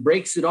grass and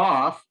breaks it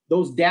off,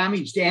 those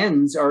damaged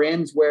ends are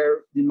ends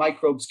where the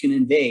microbes can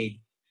invade.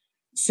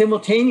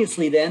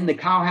 Simultaneously, then, the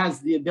cow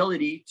has the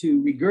ability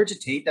to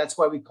regurgitate. That's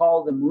why we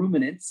call them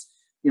ruminants.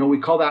 You know, we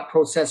call that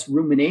process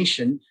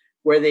rumination,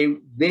 where they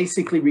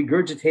basically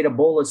regurgitate a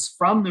bolus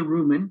from the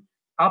rumen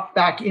up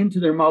back into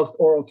their mouth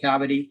oral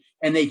cavity,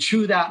 and they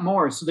chew that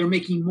more. So they're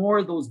making more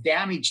of those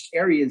damaged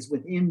areas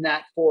within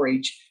that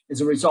forage as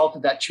a result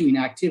of that chewing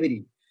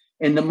activity.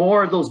 And the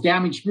more of those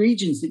damaged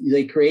regions that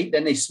they create,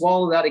 then they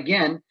swallow that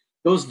again.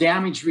 Those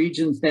damaged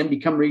regions then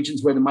become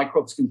regions where the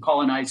microbes can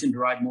colonize and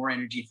derive more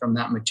energy from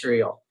that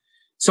material.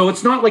 So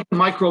it's not like the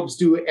microbes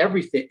do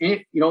everything.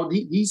 You know,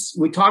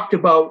 we talked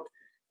about,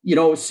 you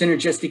know,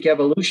 synergistic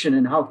evolution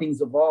and how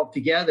things evolve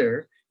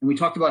together. and we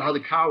talked about how the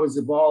cow has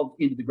evolved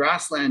into the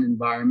grassland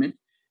environment,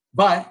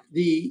 but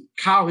the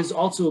cow has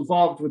also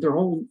evolved with her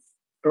own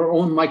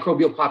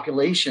microbial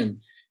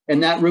population.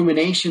 And that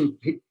rumination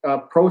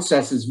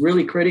process is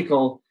really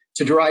critical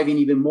to deriving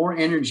even more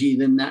energy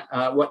than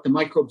what the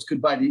microbes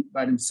could by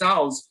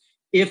themselves,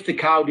 if the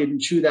cow didn't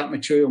chew that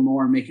material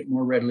more and make it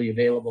more readily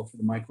available for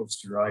the microbes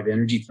to derive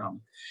energy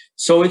from.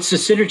 So it's a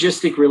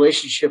synergistic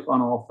relationship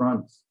on all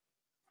fronts.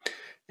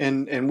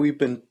 And we've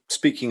been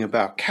speaking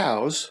about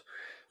cows,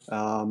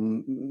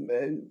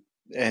 and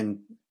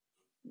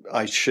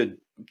I should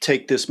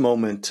take this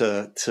moment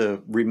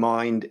to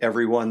remind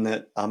everyone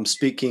that I'm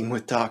speaking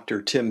with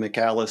Dr. Tim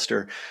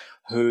McAllister,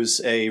 who's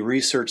a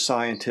research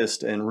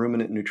scientist and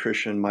ruminant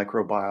nutrition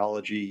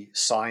microbiology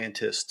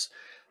scientist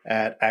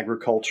at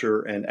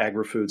Agriculture and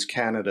Agri-Foods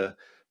Canada,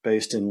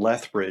 based in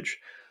Lethbridge.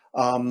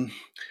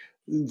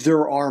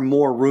 There are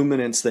more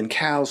ruminants than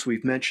cows.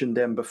 We've mentioned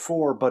them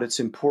before, but it's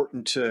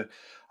important to,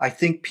 I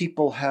think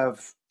people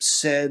have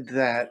said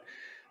that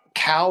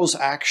cows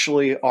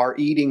actually are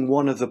eating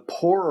one of the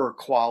poorer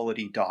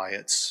quality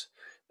diets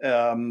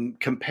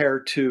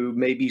compared to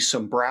maybe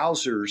some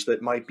browsers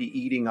that might be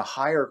eating a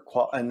higher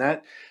quality,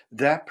 and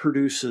that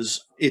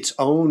produces its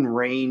own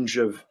range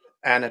of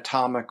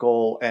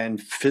anatomical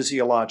and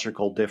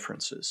physiological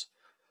differences.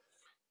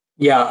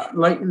 Yeah,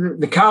 like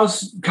the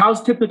cows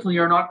typically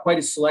are not quite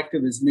as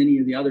selective as many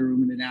of the other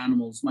ruminant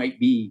animals might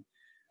be.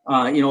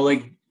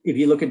 Like if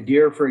you look at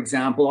deer, for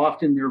example,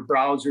 often they're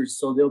browsers,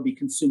 so they'll be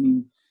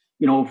consuming,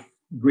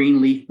 green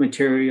leaf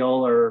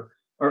material or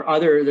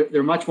other.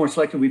 They're much more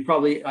selective.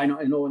 I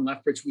know in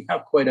Lethbridge we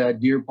have quite a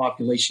deer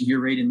population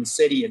here right in the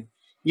city, and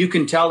you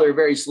can tell they're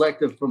very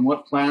selective from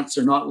what plants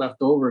are not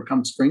left over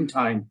come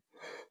springtime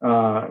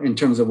in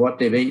terms of what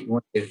they've ate and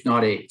what they've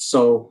not ate.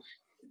 So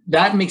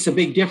that makes a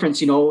big difference.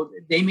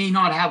 They may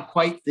not have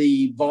quite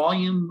the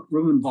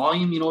rumen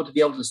volume, to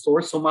be able to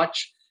store so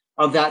much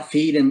of that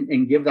feed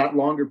and give that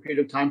longer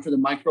period of time for the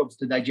microbes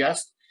to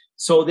digest.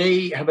 So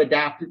they have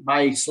adapted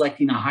by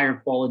selecting a higher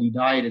quality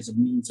diet as a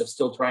means of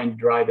still trying to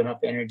drive enough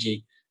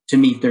energy to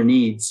meet their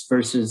needs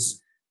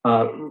versus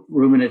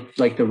ruminant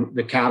like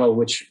the cattle,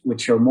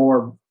 which are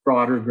more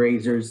broader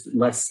grazers,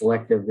 less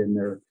selective in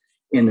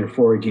their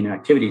foraging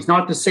activities.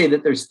 Not to say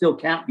that there still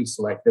can't be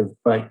selective,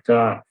 but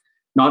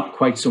not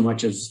quite so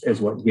much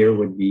as what deer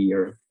would be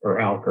or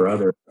elk or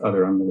other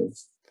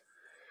ungulates.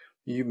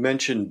 You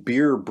mentioned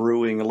beer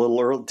brewing a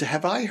little early.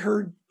 Have I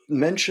heard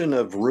mention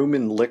of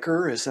rumen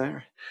liquor? Is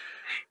that?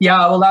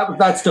 Yeah, well,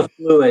 that's the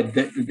fluid.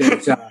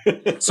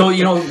 So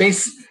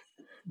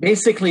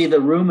basically the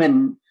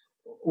rumen.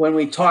 When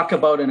we talk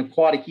about an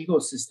aquatic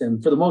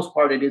ecosystem, for the most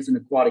part, it is an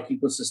aquatic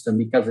ecosystem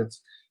because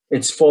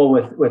it's full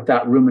with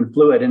that rumen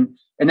fluid, and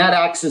that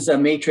acts as a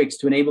matrix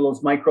to enable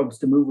those microbes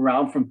to move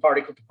around from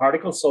particle to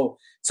particle. So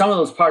some of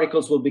those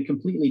particles will be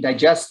completely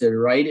digested,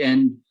 right,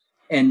 and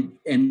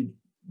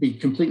be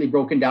completely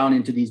broken down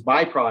into these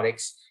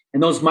byproducts.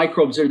 And those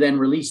microbes are then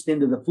released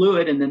into the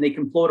fluid, and then they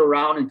can float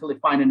around until they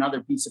find another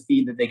piece of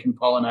feed that they can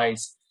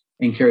colonize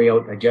and carry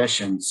out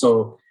digestion.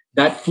 So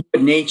that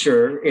fluid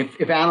nature,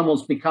 if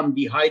animals become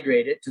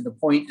dehydrated to the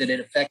point that it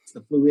affects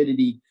the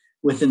fluidity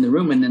within the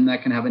rumen, then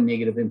that can have a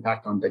negative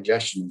impact on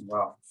digestion as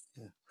well.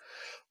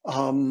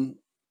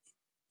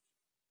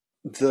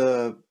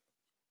 The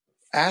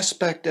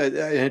aspect, and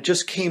it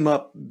just came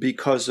up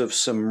because of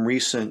some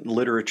recent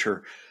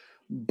literature,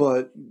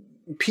 but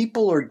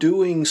people are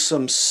doing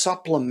some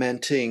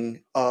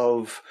supplementing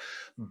of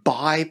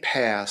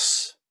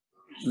bypass,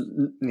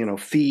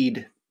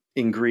 feed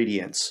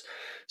ingredients.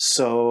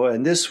 So,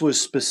 and this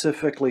was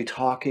specifically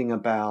talking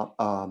about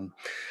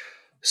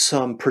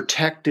some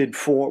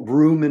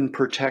rumen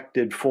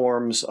protected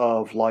forms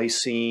of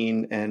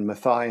lysine and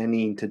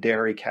methionine to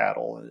dairy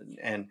cattle,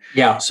 and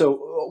yeah.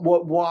 So,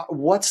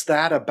 what's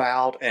that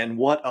about, and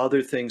what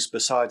other things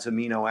besides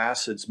amino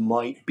acids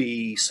might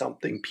be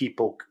something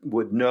people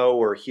would know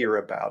or hear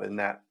about in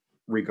that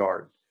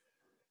regard?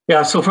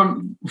 Yeah. So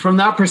from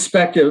that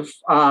perspective,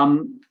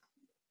 when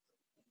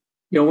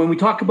we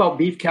talk about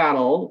beef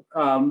cattle,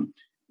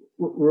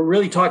 we're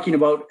really talking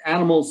about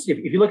animals. If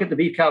you look at the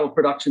beef cattle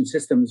production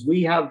systems,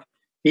 we have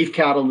beef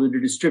cattle that are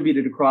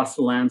distributed across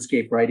the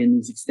landscape, right, in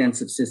these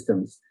extensive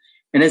systems.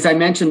 And as I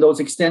mentioned, those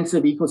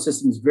extensive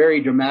ecosystems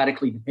vary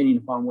dramatically depending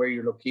upon where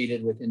you're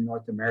located within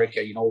North America.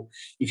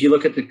 If you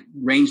look at the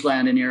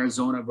rangeland in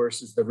Arizona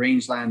versus the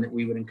rangeland that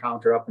we would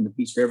encounter up in the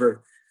Peace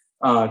River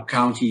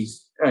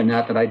counties and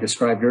that I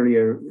described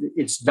earlier,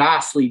 it's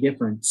vastly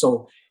different.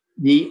 So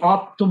the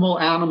optimal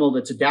animal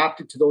that's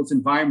adapted to those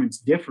environments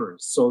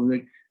differs. So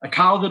a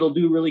cow that'll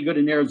do really good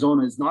in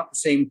Arizona is not the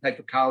same type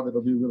of cow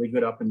that'll do really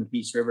good up in the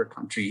Peace River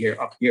country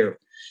up here.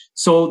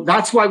 So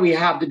that's why we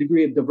have the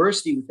degree of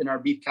diversity within our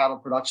beef cattle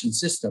production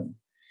system.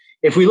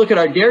 If we look at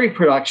our dairy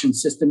production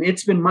system,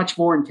 it's been much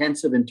more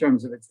intensive in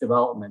terms of its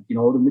development.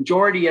 The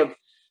majority of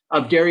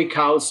dairy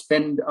cows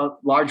spend a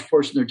large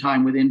portion of their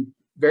time within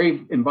very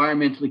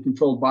environmentally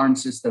controlled barn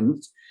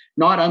systems,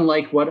 not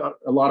unlike what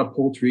a lot of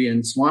poultry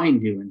and swine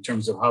do in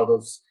terms of how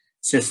those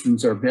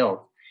systems are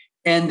built.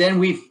 And then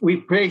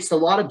we've placed a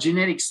lot of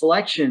genetic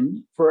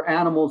selection for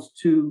animals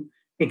to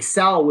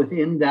excel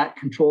within that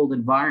controlled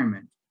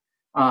environment.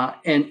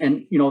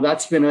 And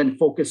that's been a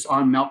focus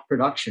on milk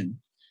production.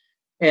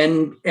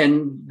 And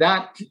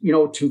that,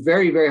 to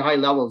very, very high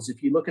levels.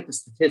 If you look at the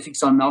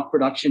statistics on milk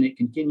production, it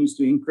continues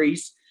to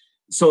increase.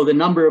 So the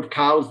number of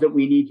cows that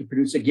we need to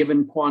produce a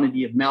given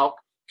quantity of milk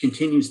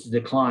continues to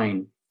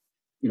decline,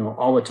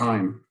 all the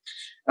time.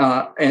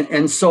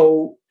 And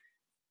so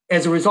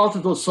as a result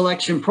of those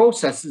selection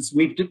processes,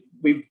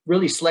 we've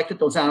really selected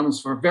those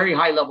animals for a very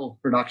high level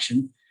of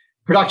production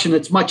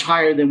that's much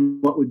higher than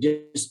what would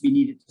just be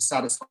needed to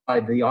satisfy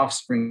the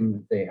offspring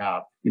that they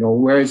have.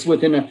 Whereas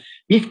within a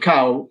beef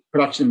cow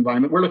production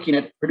environment, we're looking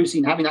at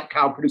having that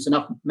cow produce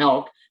enough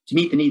milk to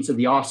meet the needs of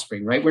the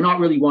offspring, right? We're not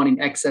really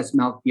wanting excess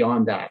milk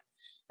beyond that.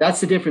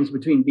 That's the difference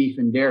between beef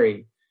and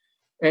dairy.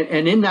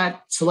 And in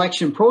that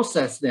selection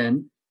process,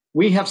 then,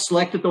 we have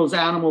selected those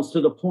animals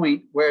to the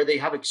point where they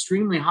have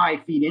extremely high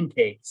feed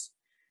intakes,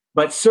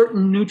 but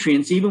certain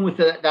nutrients, even with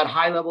that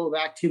high level of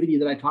activity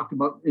that I talked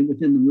about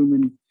within the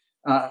rumen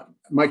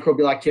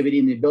microbial activity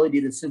and the ability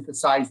to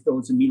synthesize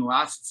those amino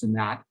acids in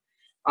that,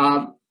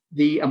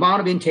 the amount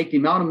of intake, the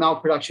amount of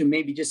milk production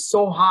may be just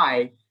so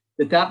high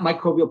that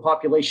microbial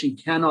population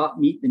cannot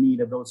meet the need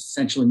of those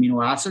essential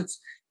amino acids.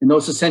 And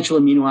those essential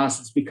amino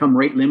acids become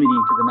rate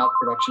limiting to the milk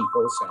production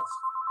process.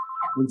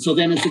 And so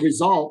then as a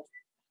result,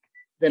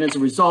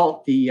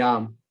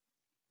 the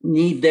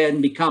need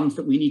then becomes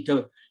that we need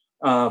to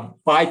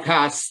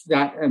bypass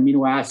that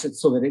amino acid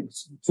so that it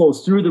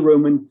flows through the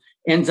rumen,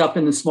 ends up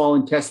in the small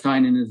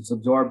intestine, and is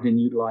absorbed and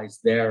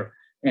utilized there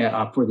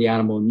for the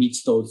animal and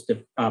meets those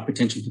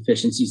potential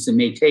deficiencies it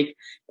may take.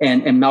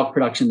 And milk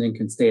production then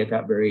can stay at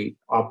that very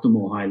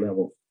optimal high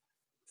level.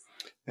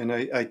 And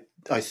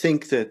I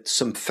think that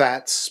some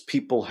fats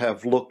people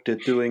have looked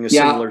at doing a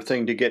similar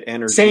thing to get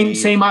energy.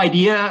 Same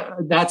idea.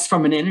 That's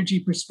from an energy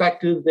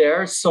perspective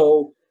there.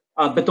 So,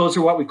 but those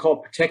are what we call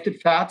protected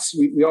fats.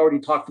 We already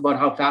talked about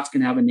how fats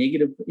can have a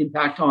negative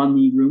impact on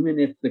the rumen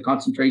if the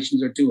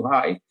concentrations are too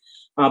high.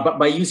 But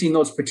by using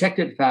those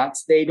protected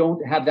fats, they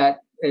don't have that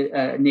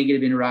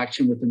negative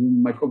interaction with the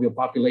rumen microbial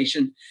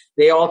population.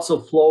 They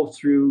also flow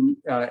through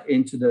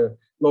into the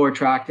lower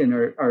tract and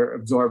are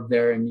absorbed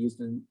there and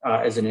used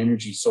as an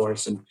energy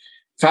source. And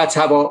fats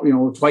have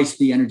twice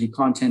the energy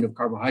content of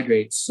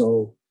carbohydrates,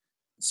 so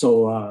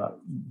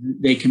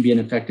they can be an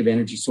effective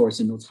energy source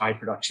in those high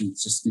production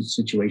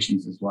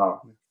situations as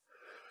well.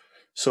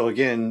 So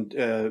again,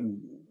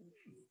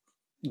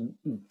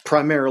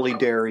 primarily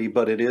dairy,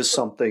 but it is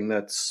something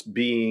that's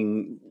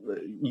being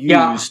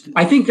used. Yeah,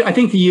 I think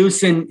the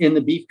use in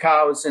the beef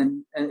cows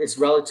and is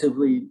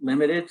relatively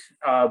limited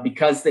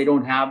because they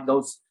don't have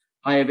those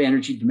high of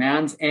energy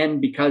demands,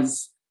 and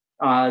because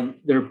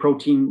their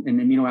protein and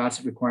amino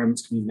acid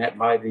requirements can be met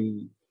by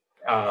the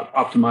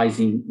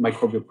optimizing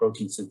microbial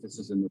protein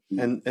synthesis in the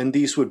food. And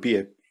these would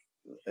be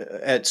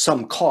at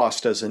some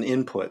cost as an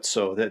input,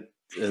 so that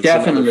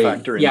definitely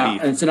factor in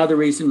beef. And it's another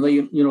reason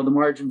the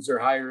margins are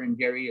higher in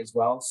dairy as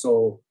well,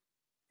 so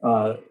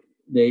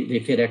they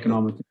fit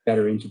economically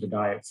better into the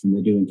diets than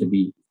they do into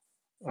beef.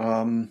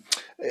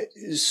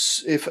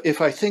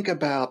 If I think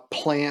about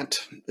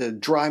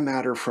dry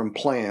matter from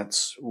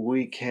plants,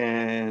 we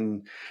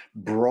can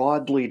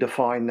broadly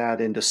define that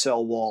into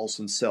cell walls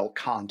and cell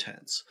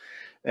contents.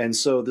 And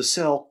so the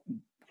cell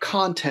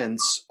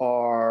contents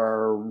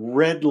are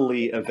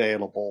readily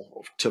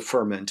available to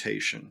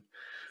fermentation,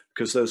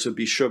 because those would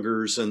be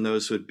sugars and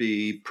those would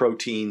be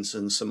proteins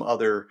and some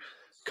other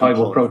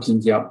soluble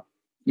proteins. Yeah.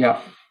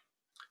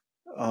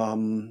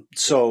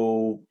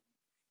 So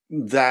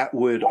that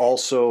would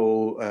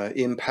also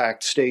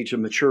impact stage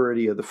of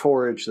maturity of the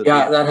forage.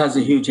 That has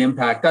a huge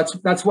impact.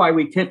 That's why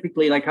we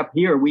typically, like up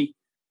here, we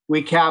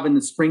calve in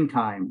the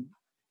springtime,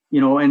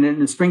 and in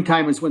the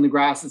springtime is when the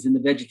grass is in the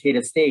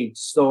vegetative stage.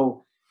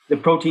 So the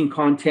protein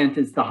content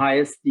is the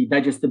highest, the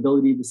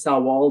digestibility of the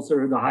cell walls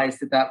are the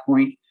highest at that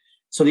point.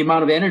 So the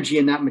amount of energy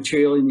in that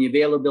material and the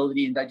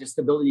availability and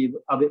digestibility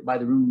of it by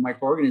the rumen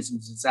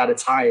microorganisms is at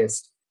its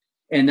highest.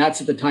 And that's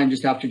at the time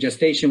just after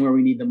gestation where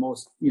we need the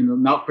most,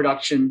 milk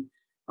production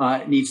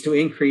needs to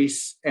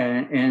increase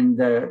and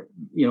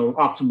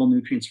optimal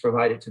nutrients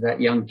provided to that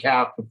young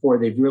calf before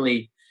they've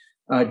really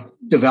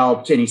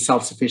developed any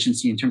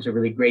self-sufficiency in terms of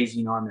really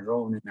grazing on their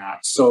own in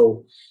that.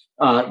 So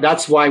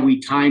that's why we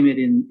time it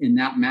in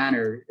that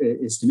manner,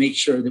 is to make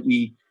sure that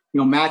we,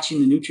 matching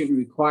the nutrient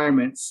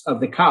requirements of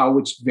the cow,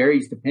 which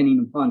varies depending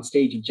upon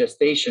stage of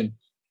gestation,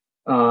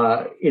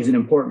 is an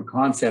important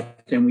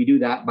concept, and we do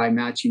that by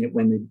matching it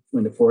when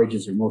the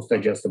forages are most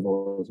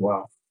digestible as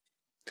well.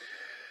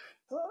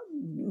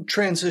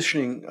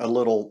 Transitioning a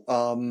little,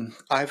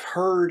 I've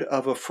heard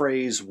of a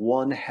phrase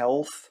 "One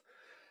Health,"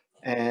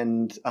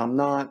 and I'm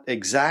not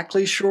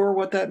exactly sure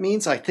what that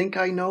means. I think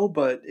I know,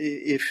 but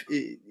if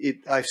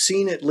I've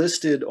seen it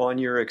listed on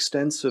your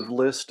extensive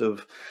list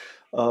of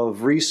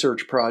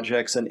research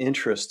projects and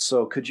interests.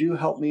 So could you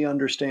help me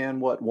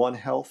understand what One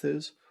Health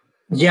is?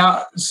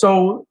 Yeah.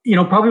 So,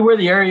 probably where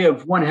the area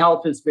of One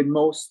Health has been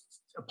most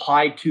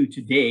applied to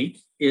date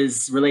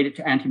is related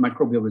to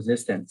antimicrobial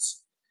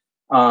resistance.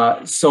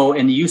 And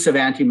the use of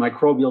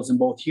antimicrobials in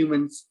both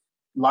humans,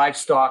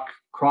 livestock,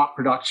 crop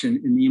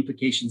production, and the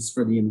implications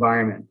for the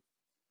environment.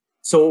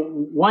 So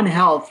One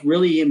Health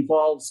really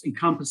involves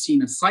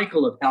encompassing a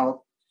cycle of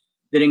health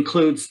that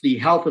includes the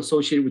health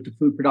associated with the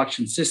food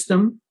production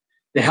system,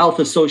 the health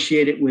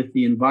associated with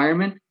the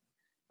environment,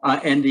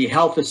 and the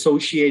health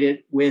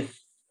associated with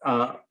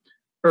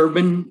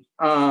urban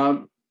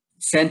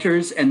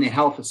centers, and the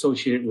health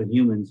associated with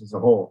humans as a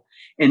whole.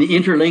 And the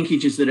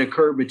interlinkages that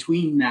occur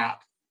between that,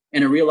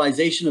 and a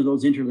realization of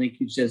those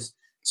interlinkages,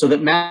 so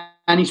that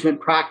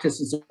management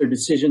practices or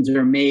decisions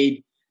are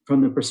made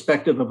from the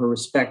perspective of a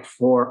respect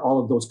for all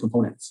of those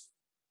components.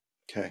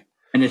 Okay.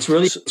 And it's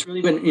really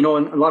been, and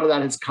a lot of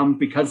that has come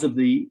because of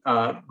the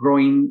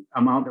growing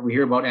amount that we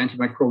hear about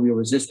antimicrobial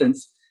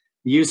resistance,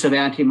 the use of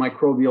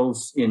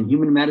antimicrobials in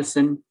human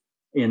medicine,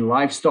 in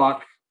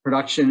livestock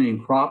production,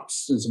 in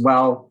crops as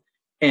well,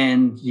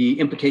 and the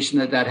implication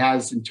that that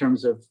has in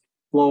terms of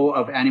flow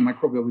of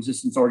antimicrobial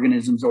resistance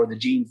organisms, or the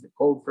genes that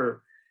code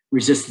for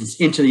resistance,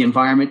 into the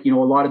environment. A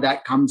lot of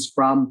that comes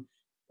from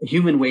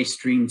human waste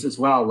streams as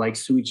well, like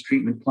sewage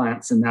treatment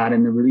plants and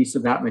the release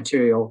of that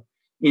material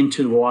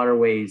into the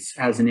waterways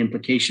has an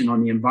implication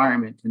on the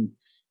environment,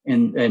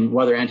 and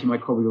whether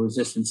antimicrobial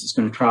resistance is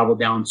going to travel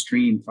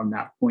downstream from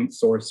that point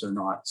source or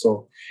not.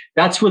 So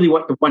that's really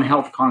what the One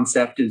Health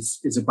concept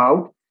is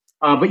about.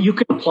 But you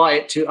can apply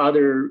it to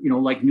other,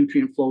 like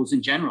nutrient flows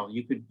in general.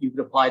 You could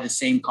apply the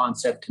same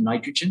concept to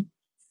nitrogen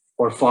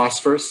or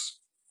phosphorus,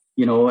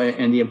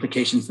 and the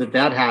implications that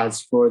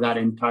has for that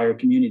entire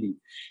community.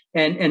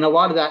 And a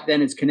lot of that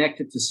then is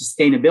connected to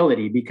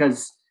sustainability,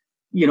 because,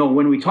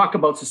 when we talk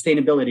about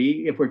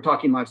sustainability, if we're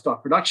talking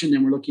livestock production,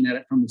 then we're looking at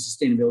it from the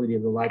sustainability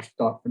of the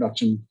livestock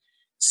production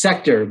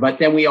sector. But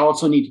then we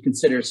also need to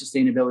consider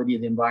sustainability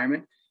of the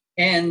environment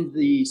and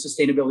the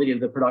sustainability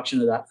of the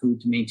production of that food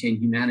to maintain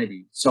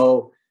humanity.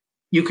 So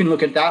you can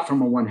look at that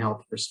from a One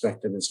Health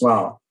perspective as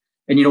well.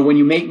 And, when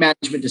you make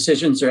management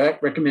decisions or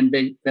recommend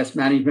best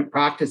management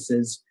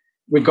practices,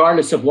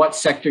 regardless of what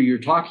sector you're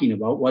talking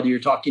about, whether you're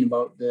talking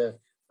about the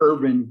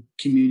urban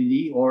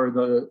community or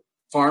the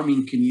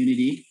farming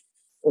community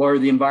or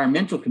the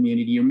environmental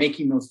community, you're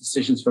making those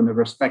decisions from the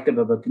perspective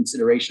of a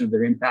consideration of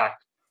their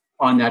impact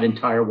on that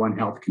entire One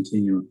Health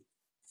continuum.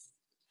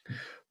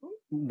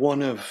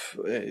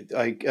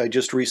 I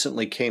just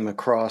recently came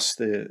across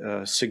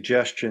the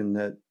suggestion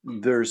that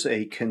there's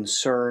a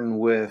concern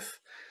with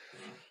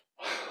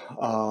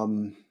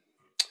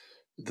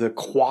the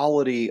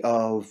quality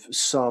of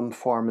some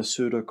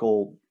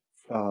pharmaceutical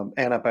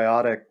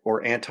antibiotic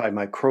or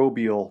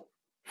antimicrobial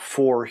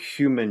for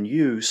human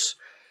use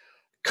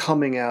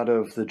coming out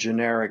of the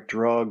generic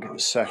drug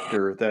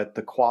sector, that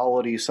the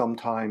quality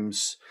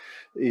sometimes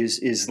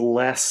is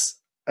less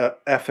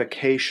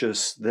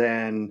efficacious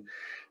than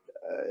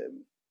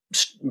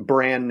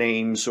brand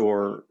names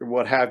or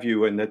what have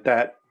you, and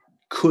that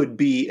could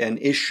be an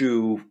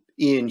issue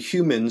in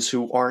humans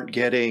who aren't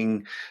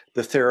getting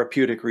the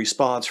therapeutic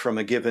response from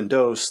a given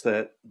dose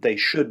that they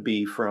should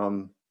be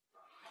from.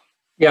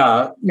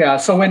 Yeah.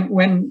 So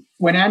when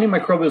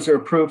antimicrobials are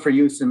approved for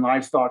use in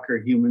livestock or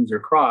humans or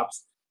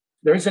crops,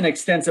 there's an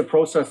extensive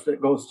process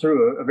that goes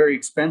through, a very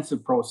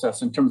expensive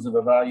process in terms of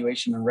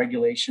evaluation and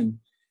regulation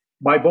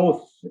by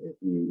both,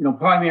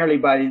 primarily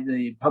by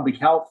the public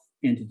health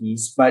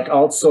entities, but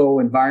also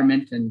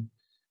environment and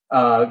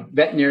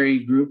veterinary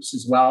groups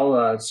as well.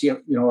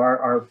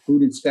 Our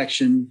food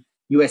inspection,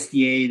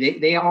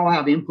 USDA, they all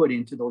have input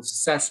into those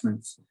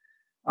assessments.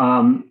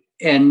 And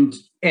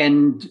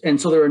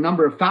so there are a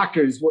number of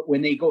factors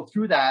when they go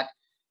through that.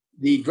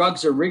 The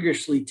drugs are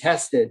rigorously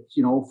tested,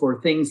 for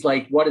things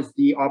like what is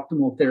the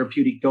optimal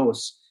therapeutic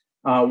dose,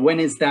 when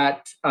is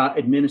that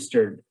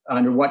administered,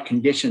 under what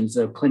conditions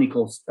of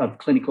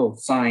clinical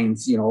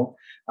signs,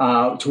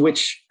 to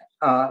which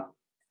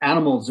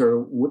animals are,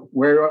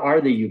 where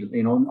are they used?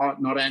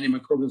 Not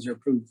antimicrobials are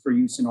approved for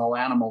use in all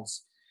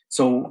animals.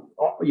 So,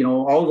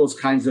 all those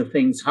kinds of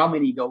things, how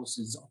many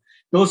doses,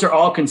 those are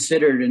all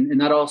considered. And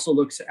that also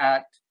looks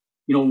at,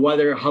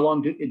 how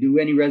long do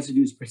any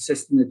residues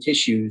persist in the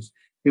tissues?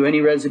 Do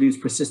any residues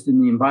persist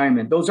in the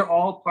environment? Those are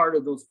all part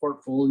of those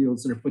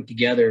portfolios that are put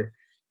together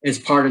as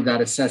part of that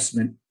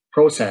assessment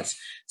process.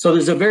 So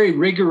there's a very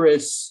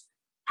rigorous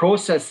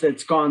process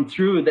that's gone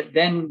through that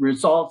then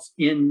results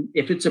in,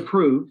 if it's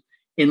approved,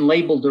 in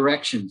label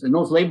directions. And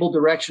those label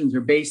directions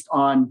are based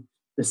on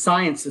the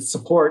science that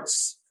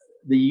supports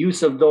the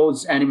use of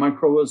those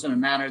antimicrobials in a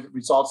manner that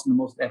results in the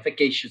most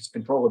efficacious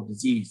control of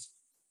disease.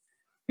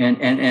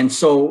 And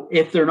so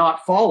if they're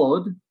not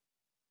followed,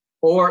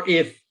 or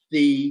if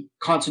the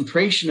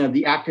concentration of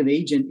the active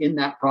agent in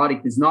that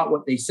product is not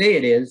what they say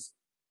it is,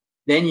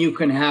 then you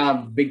can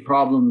have big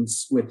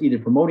problems with either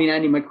promoting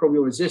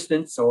antimicrobial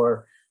resistance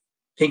or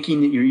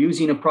thinking that you're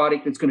using a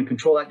product that's going to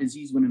control that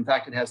disease when in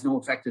fact it has no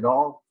effect at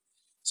all.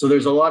 So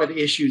there's a lot of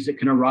issues that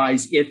can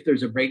arise if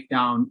there's a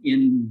breakdown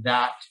in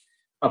that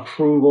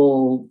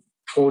approval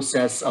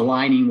process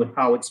aligning with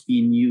how it's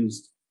being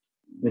used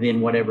within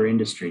whatever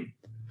industry.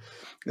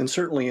 And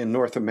certainly in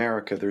North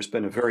America, there's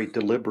been a very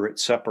deliberate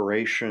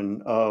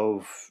separation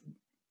of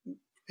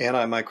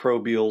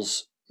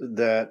antimicrobials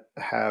that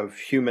have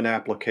human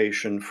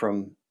application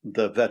from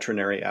the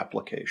veterinary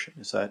application.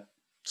 Is that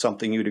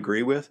something you'd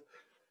agree with?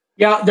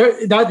 Yeah,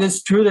 that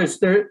is true.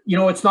 It's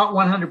not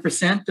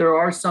 100%. There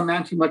are some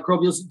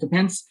antimicrobials. It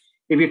depends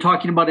if you're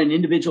talking about an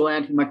individual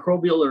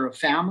antimicrobial or a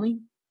family.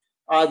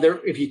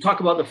 If you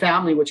talk about the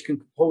family, which can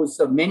compose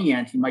of many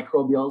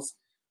antimicrobials,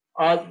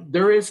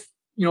 there is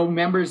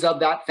members of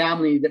that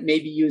family that may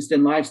be used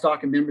in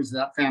livestock and members of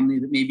that family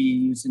that may be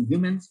used in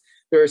humans.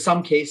 There are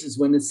some cases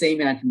when the same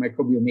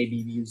antimicrobial may be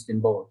used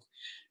in both.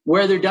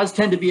 Where there does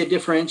tend to be a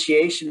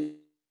differentiation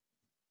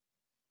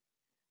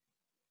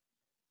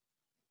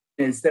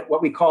is that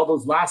what we call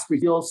those last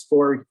resils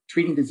for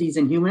treating disease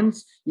in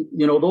humans,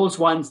 those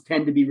ones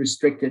tend to be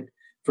restricted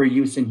for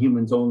use in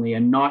humans only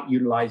and not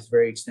utilized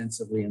very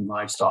extensively in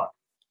livestock.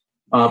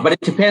 But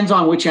it depends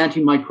on which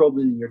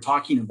antimicrobial you're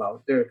talking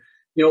about.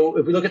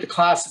 If we look at the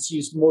class that's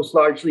used most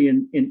largely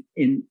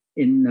in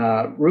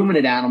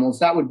ruminant animals,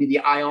 that would be the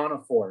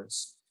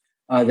ionophores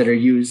that are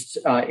used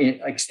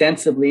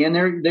extensively, and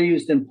they're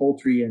used in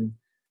poultry and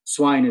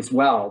swine as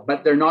well,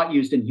 but they're not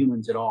used in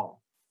humans at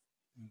all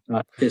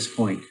at this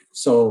point.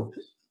 So,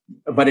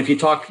 but if you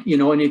talk,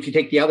 and if you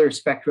take the other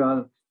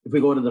spectra, if we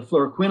go to the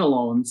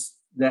fluoroquinolones,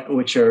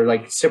 which are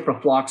like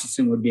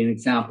ciprofloxacin would be an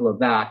example of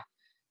that.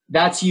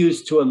 That's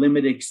used to a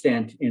limited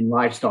extent in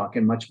livestock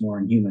and much more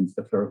in humans,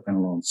 the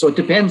fluoroquinolones. So it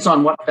depends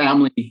on what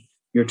family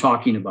you're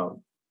talking about.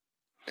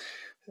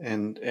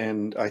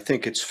 And I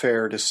think it's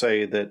fair to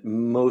say that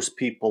most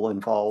people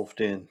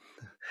involved in,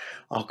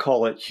 I'll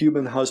call it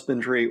human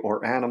husbandry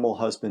or animal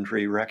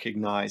husbandry,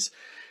 recognize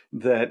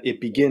that it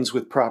begins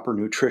with proper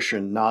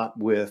nutrition, not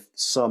with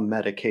some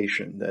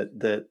medication,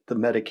 that the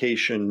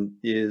medication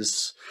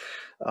is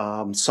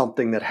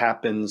something that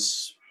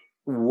happens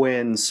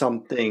when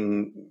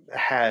something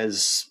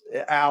has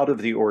out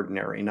of the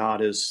ordinary,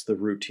 not as the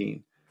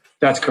routine.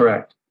 That's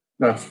correct.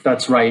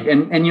 That's right.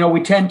 And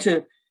we tend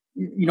to,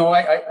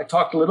 I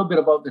talked a little bit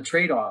about the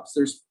trade-offs.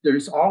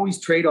 There's always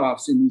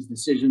trade-offs in these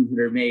decisions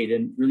that are made,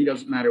 and it really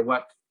doesn't matter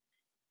what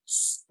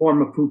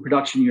form of food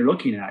production you're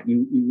looking at.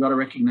 You've got to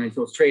recognize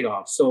those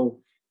trade-offs. So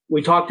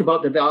we talked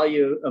about the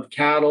value of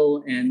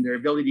cattle and their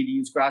ability to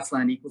use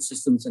grassland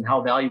ecosystems and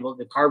how valuable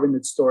the carbon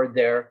that's stored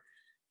there.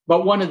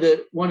 But one of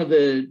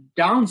the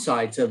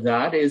downsides of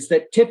that is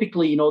that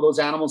typically, those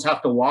animals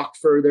have to walk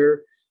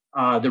further.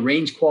 The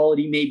range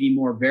quality may be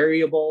more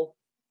variable,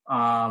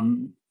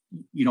 and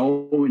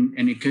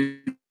it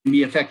can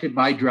be affected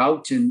by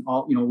drought and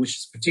all, which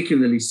is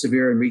particularly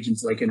severe in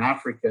regions like in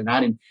Africa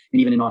and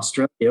even in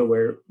Australia,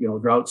 where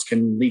droughts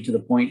can lead to the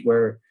point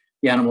where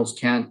the animals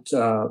can't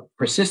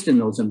persist in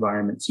those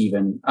environments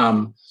even.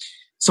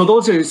 So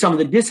those are some of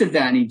the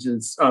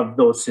disadvantages of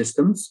those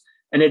systems.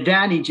 An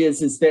advantage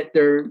is that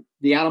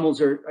the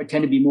animals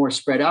tend to be more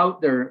spread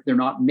out. They're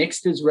not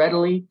mixed as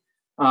readily.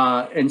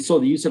 And so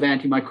the use of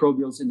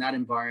antimicrobials in that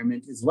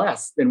environment is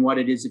less than what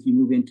it is if you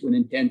move into an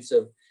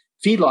intensive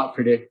feedlot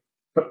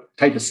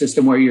type of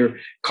system where you're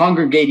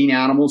congregating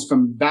animals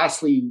from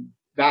vast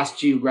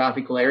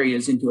geographical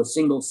areas into a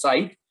single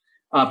site.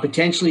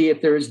 Potentially,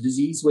 if there is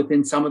disease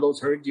within some of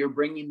those herds, you're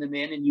bringing them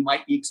in and you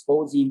might be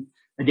exposing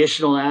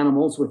additional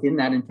animals within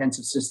that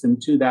intensive system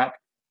to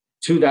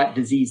that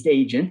diseased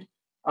agent.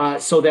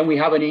 So then we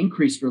have an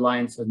increased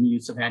reliance on the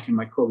use of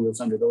antimicrobials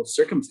under those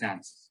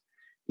circumstances.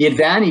 The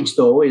advantage,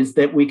 though, is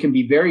that we can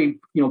be very,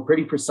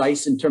 pretty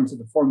precise in terms of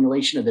the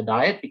formulation of the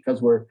diet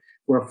because we're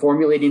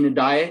formulating a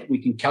diet. We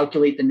can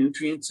calculate the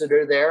nutrients that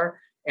are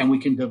there, and we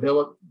can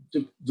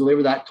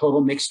deliver that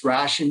total mixed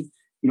ration,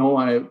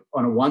 on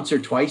a once or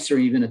twice or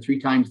even a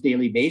 3 times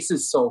daily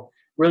basis. So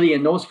really,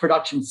 in those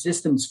production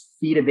systems,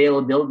 feed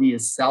availability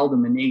is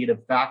seldom a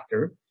negative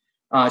factor.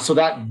 So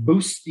that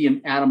boosts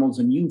the animal's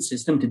immune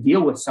system to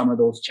deal with some of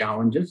those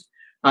challenges.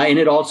 And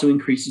it also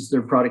increases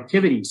their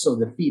productivity. So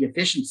the feed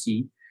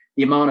efficiency,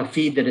 the amount of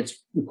feed that it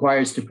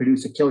requires to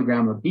produce a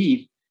kilogram of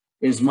beef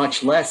is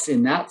much less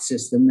in that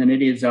system than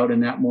it is out in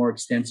that more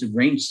extensive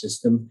range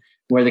system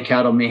where the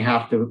cattle may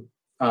have to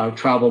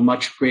travel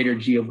much greater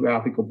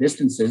geographical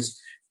distances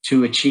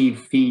to achieve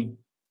feed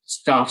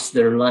stuffs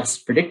that are less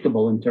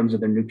predictable in terms of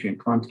their nutrient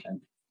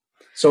content.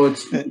 So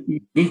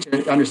you need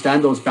to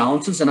understand those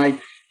balances. And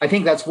I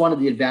think that's one of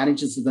the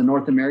advantages of the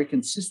North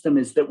American system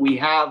is that we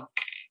have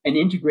an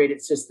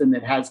integrated system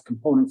that has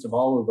components of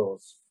all of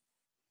those.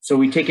 So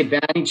we take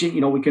advantage,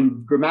 we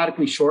can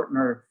dramatically shorten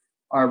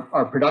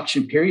our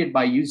production period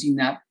by using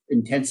that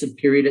intensive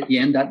period at the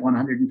end, that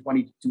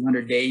 120 to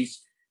 200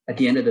 days at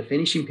the end of the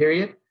finishing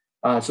period.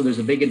 So there's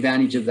a big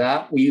advantage of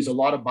that. We use a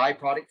lot of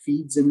byproduct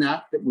feeds in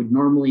that would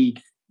normally,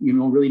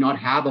 really not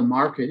have a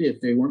market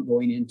if they weren't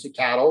going into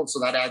cattle. So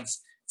that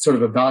adds sort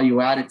of a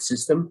value-added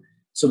system.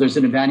 So there's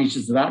an advantage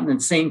to that. And at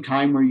the same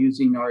time, we're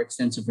using our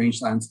extensive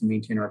rangelands to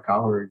maintain our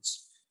cow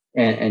herds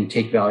and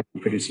take value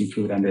in producing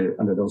food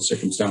under those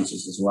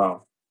circumstances as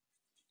well.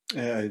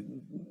 Uh,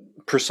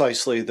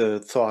 Precisely the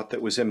thought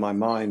that was in my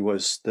mind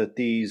was that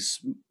these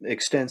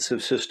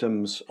extensive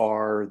systems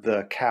are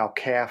the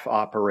cow-calf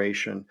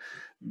operation,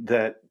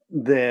 that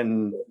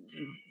then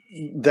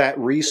that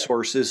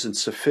resource isn't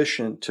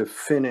sufficient to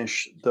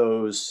finish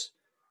those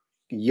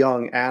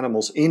young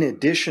animals in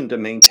addition to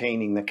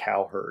maintaining the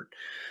cow herd.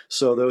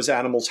 So those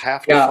animals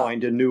have to Yeah,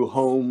 find a new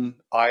home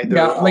yeah, either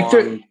like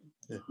there, on.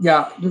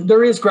 yeah,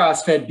 there is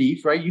grass-fed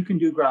beef, right? You can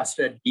do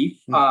grass-fed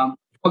beef.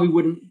 Probably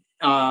wouldn't,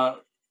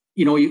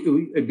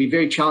 it'd be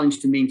very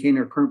challenged to maintain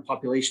our current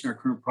population, our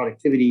current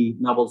productivity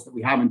levels that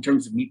we have in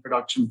terms of meat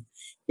production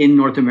in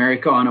North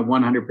America on a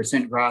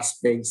 100%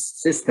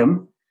 grass-based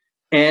system.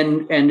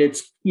 And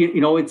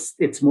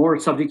it's more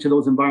subject to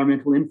those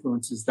environmental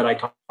influences that I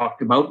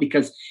talked about,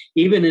 because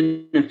even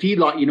in a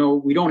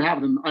feedlot, we don't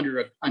have them under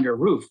a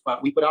roof,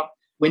 but we put up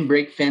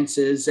windbreak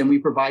fences and we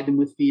provide them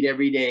with feed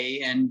every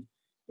day, and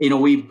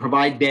we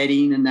provide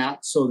bedding and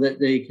that so that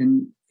they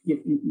can,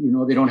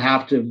 they don't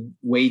have to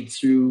wade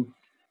through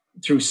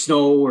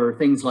snow or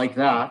things like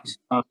that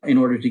in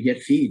order to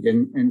get feed.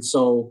 And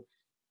so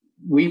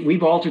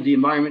we've altered the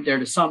environment there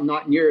to some,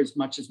 not near as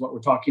much as what we're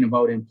talking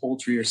about in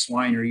poultry or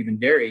swine or even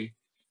dairy.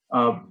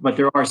 But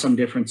there are some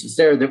differences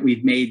there that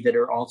we've made that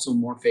are also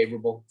more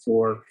favorable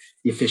for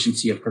the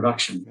efficiency of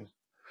production.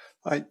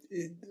 I,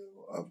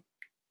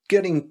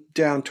 Getting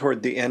down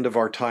toward the end of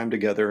our time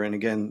together, and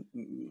again,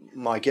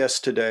 my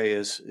guest today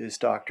is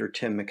Dr.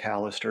 Tim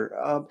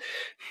McAllister.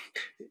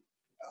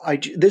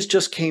 This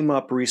just came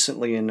up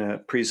recently in a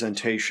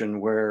presentation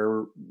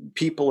where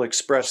people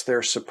expressed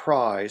their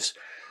surprise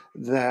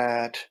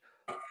that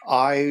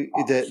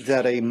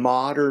that a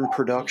modern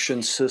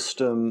production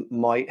system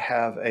might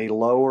have a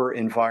lower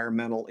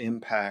environmental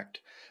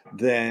impact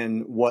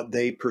than what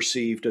they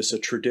perceived as a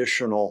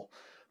traditional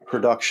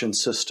production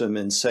system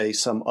in, say,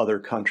 some other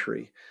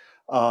country.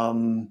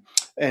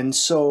 And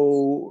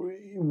so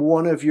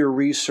one of your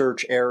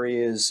research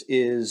areas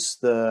is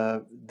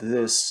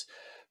this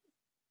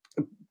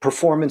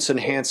performance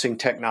enhancing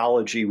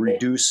technology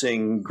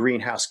reducing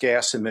greenhouse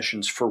gas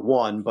emissions for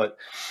one, but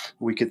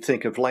we could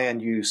think of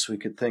land use, we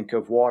could think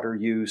of water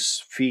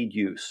use, feed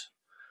use.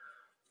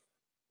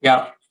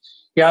 Yeah.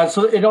 Yeah.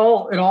 So it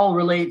all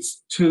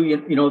relates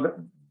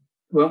to,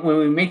 when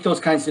we make those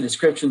kinds of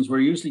descriptions, we're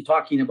usually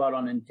talking about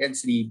on an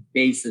intensity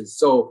basis.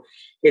 So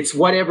it's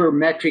whatever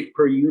metric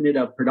per unit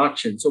of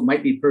production. So it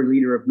might be per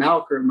liter of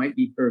milk, or it might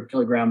be per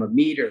kilogram of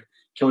meat or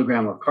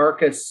kilogram of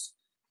carcass.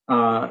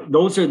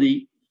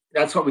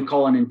 That's what we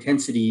call an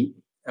intensity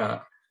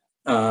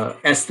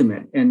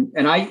estimate. And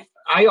I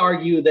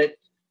argue that,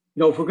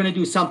 if we're going to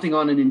do something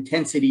on an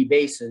intensity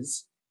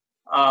basis,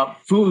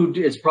 food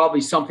is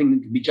probably something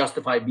that can be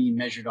justified being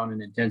measured on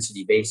an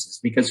intensity basis,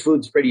 because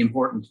food's pretty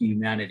important to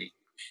humanity.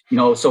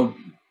 So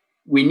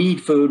we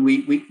need food.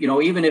 We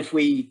even if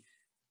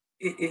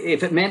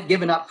it meant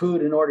giving up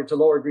food in order to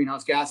lower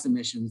greenhouse gas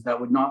emissions,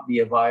 that would not be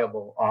a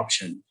viable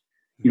option.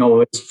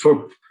 It's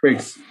for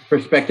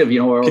perspective,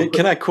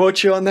 Can I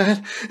quote you on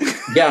that?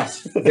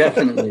 Yes,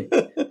 definitely.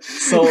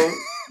 So,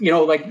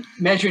 like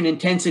measuring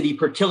intensity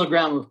per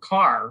kilogram of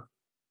car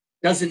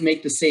doesn't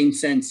make the same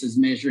sense as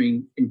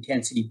measuring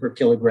intensity per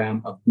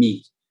kilogram of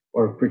meat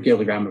or per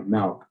kilogram of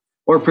milk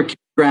or per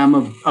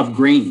kilogram of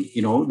grain.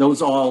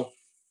 Those all,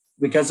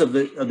 because of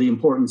the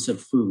importance of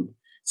food.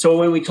 So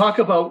when we talk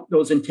about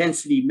those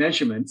intensity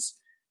measurements,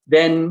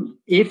 then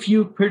if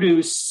you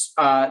produce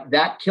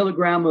that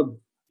kilogram of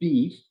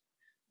beef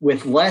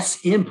with less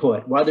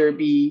input, whether it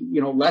be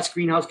less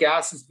greenhouse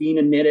gases being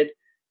emitted,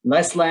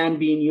 less land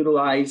being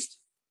utilized,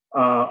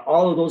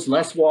 all of those,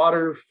 less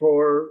water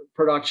for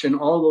production,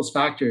 all of those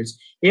factors,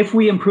 if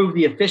we improve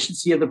the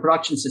efficiency of the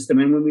production system,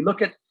 and when we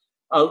look at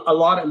a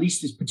lot, at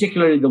least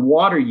particularly the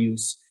water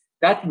use,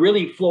 that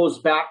really flows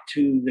back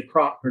to the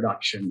crop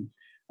production,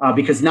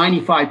 because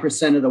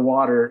 95% of the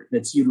water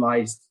that's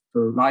utilized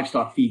for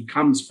livestock feed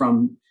comes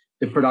from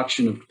the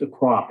production of the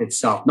crop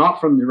itself,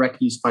 not from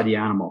direct use by the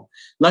animal.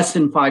 Less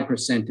than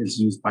 5% is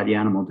used by the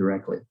animal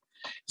directly.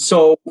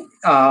 So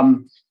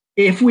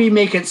if we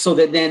make it so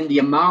that then the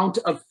amount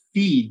of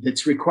feed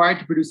that's required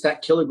to produce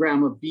that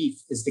kilogram of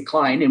beef is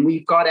declined, and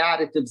we've got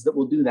additives that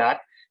will do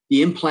that.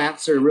 The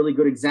implants are a really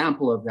good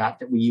example of that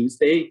we use.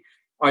 They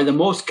are the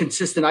most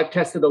consistent. I've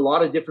tested a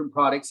lot of different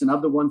products, and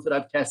of the ones that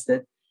I've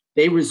tested,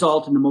 they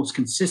result in the most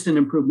consistent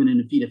improvement in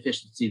the feed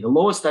efficiency. The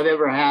lowest I've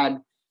ever had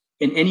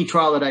in any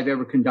trial that I've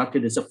ever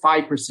conducted is a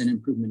 5%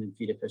 improvement in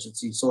feed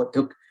efficiency. So it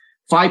took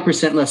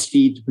 5% less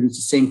feed to produce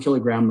the same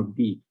kilogram of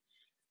beef.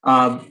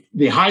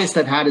 The highest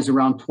I've had is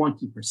around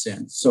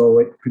 20%. So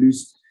it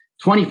produced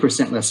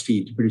 20% less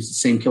feed to produce the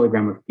same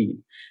kilogram of feed.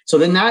 So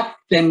then that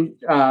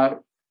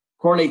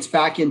correlates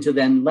back into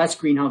then less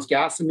greenhouse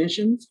gas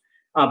emissions,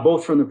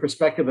 both from the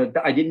perspective of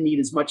I didn't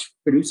need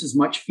produce as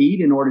much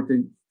feed in order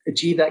to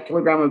achieve that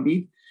kilogram of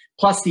beef.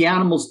 Plus the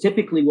animals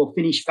typically will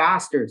finish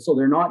faster, so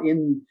they're not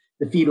in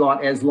the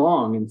feedlot as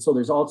long. And so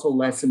there's also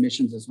less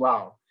emissions as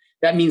well.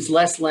 That means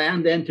less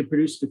land then to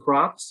produce the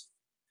crops,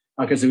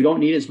 because we don't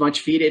need as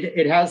much feed.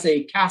 It has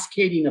a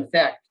cascading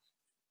effect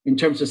in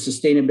terms of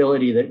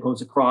sustainability that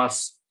goes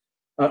across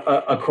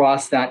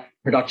that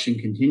production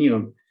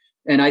continuum.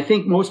 And I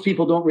think most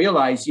people don't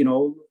realize,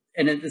 and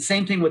the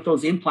same thing with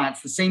those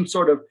implants, the same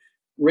sort of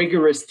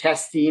rigorous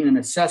testing and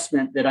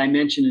assessment that I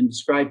mentioned and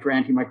described for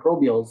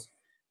antimicrobials,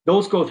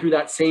 those go through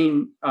that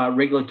same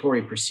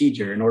regulatory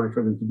procedure in order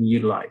for them to be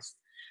utilized.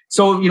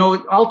 So,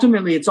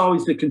 ultimately, it's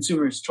always the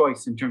consumer's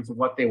choice in terms of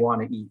what they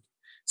want to eat.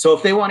 So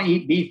if they want to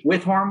eat beef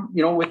with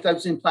with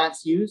those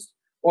implants used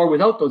or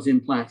without those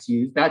implants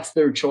used, that's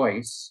their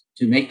choice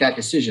to make that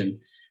decision.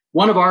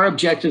 One of our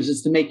objectives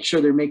is to make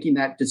sure they're making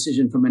that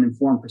decision from an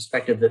informed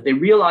perspective, that they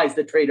realize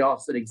the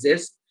trade-offs that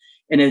exist.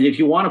 And if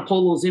you want to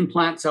pull those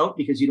implants out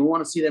because you don't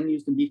want to see them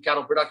used in beef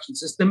cattle production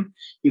system,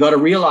 you got to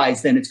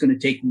realize then it's going to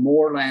take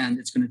more land,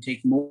 it's going to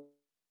take more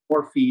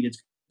feed,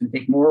 it's going to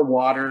take more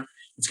water,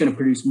 it's going to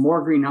produce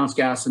more greenhouse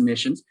gas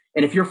emissions.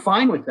 And if you're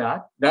fine with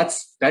that,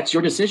 that's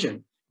your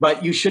decision.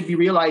 But you should be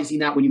realizing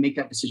that when you make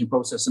that decision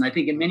process. And I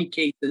think in many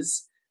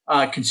cases,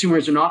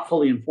 consumers are not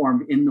fully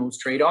informed in those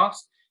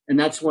trade-offs. And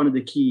that's one of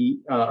the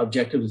key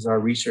objectives of our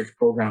research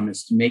program,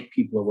 is to make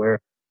people aware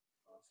of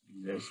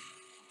this.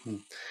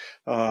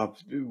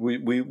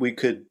 We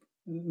could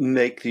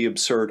make the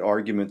absurd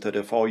argument that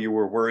if all you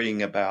were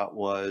worrying about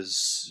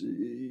was,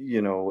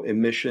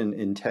 emission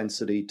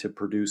intensity to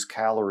produce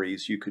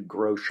calories, you could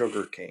grow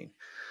sugarcane.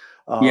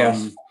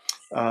 Yes.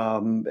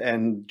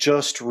 And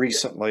just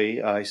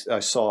recently, I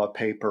saw a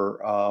paper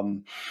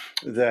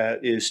that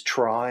is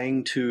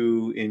trying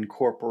to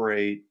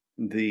incorporate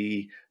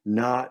the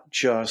not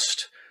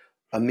just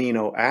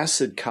amino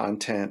acid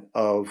content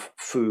of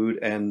food,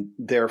 and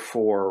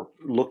therefore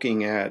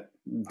looking at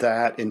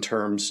that in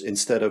terms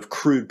instead of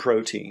crude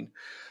protein,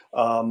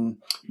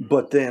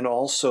 but then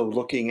also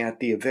looking at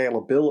the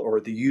availability or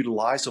the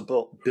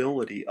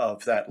utilizability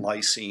of that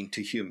lysine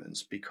to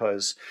humans,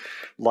 because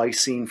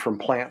lysine from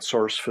plant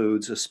source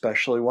foods,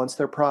 especially once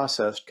they're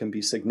processed, can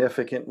be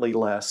significantly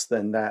less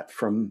than that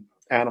from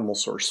animal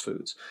source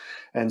foods.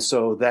 And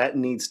so that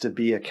needs to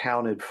be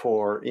accounted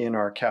for in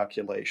our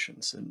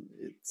calculations. And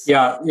it's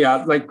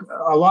like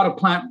a lot of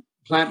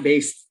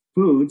plant-based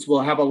foods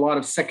will have a lot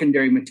of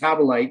secondary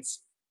metabolites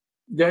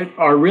that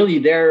are really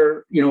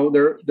there,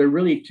 they're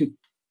really to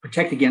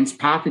protect against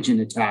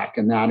pathogen attack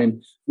and that.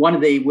 And one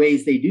of the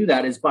ways they do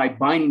that is by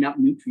binding up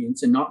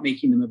nutrients and not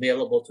making them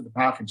available to the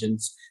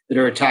pathogens that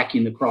are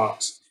attacking the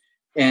crops.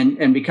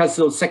 And because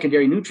those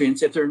secondary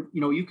nutrients, if they're,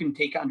 you can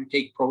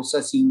undertake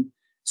processing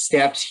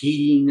steps,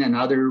 heating and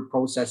other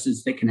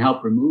processes that can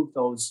help remove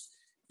those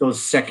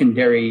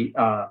secondary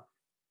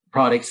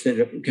products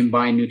that can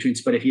bind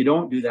nutrients. But if you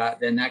don't do that,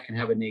 then that can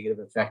have a negative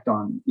effect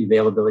on the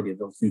availability of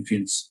those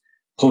nutrients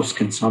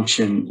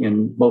post-consumption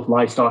in both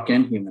livestock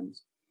and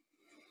humans.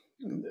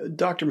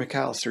 Dr.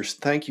 McAllister,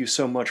 thank you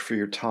so much for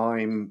your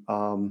time.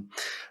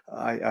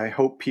 I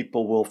hope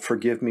people will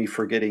forgive me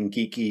for getting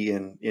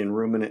geeky in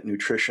ruminant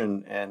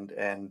nutrition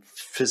and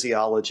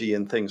physiology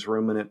and things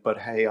ruminant, but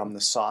hey, I'm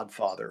the sod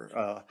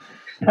father.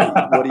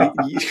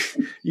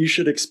 You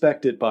should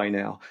expect it by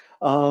now.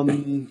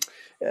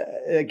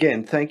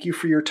 Again, thank you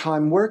for your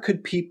time. Where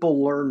could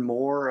people learn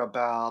more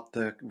about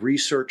the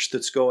research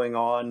that's going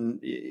on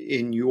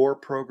in your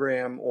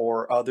program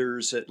or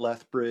others at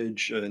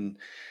Lethbridge and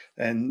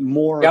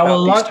more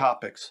about these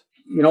topics?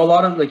 A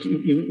lot of, like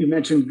you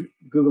mentioned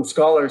Google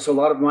Scholar, so a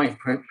lot of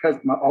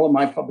all of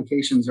my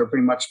publications are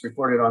pretty much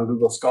reported on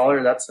Google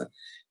Scholar. That's an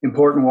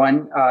important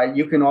one.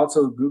 You can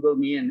also Google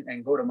me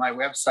and go to my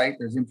website.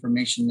 There's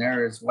information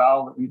there as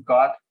well that we've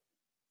got.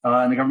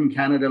 In the government of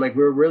Canada,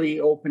 we're really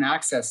open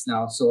access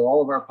now. So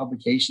all of our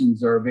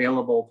publications are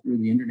available through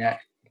the internet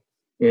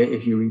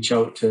if you reach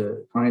out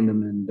to find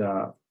them.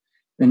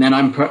 And then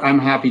I'm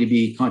happy to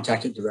be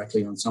contacted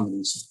directly on some of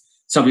these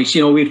subjects.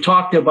 We've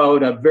talked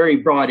about a very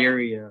broad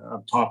area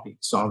of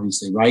topics,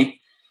 obviously, right?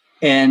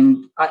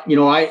 And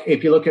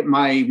if you look at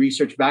my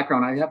research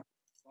background, I have a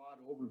broad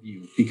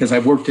overview because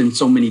I've worked in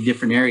so many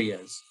different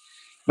areas.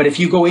 But if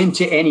you go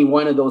into any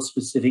one of those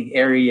specific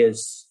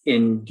areas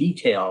in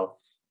detail,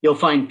 you'll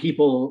find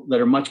people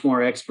that are much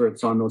more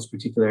experts on those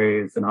particular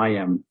areas than I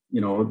am.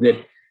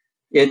 I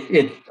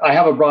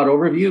have a broad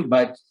overview,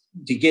 but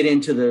to get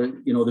into the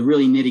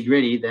really nitty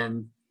gritty,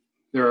 then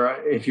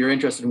if you're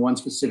interested in one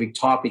specific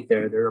topic,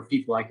 there are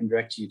people I can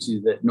direct you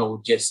to that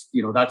know just,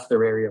 that's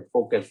their area of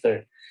focus.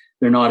 They're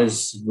not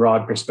as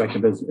broad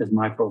perspective as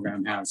my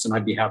program has. And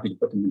I'd be happy to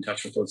put them in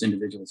touch with those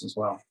individuals as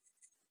well.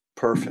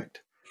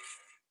 Perfect.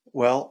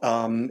 Well,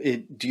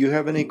 do you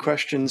have any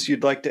questions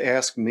you'd like to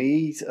ask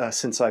me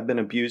since I've been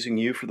abusing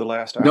you for the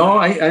last hour? No,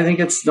 I think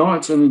it's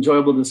an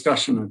enjoyable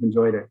discussion. I've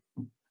enjoyed it.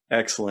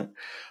 Excellent.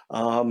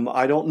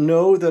 I don't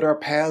know that our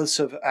paths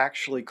have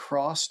actually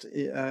crossed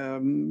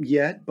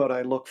yet, but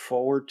I look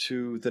forward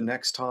to the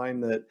next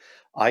time that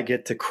I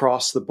get to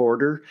cross the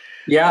border.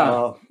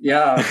 Yeah.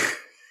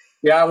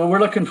 Well, we're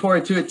looking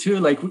forward to it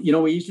too.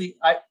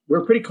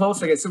 We're pretty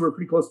close. Like I said, we're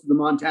pretty close to the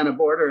Montana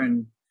border,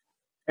 and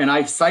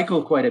I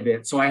cycle quite a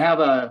bit. So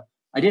prior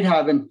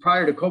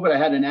to COVID, I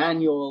had an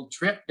annual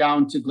trip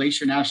down to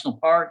Glacier National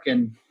Park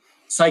and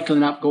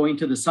cycling up going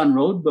to the Sun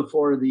Road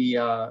before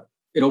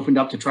it opened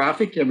up to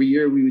traffic. Every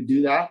year we would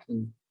do that.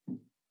 And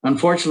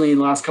unfortunately, in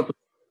the last couple of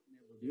years,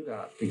 we never do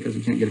that because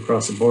we can't get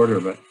across the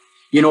border. But,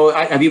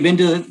 have you been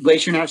to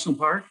Glacier National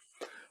Park?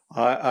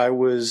 I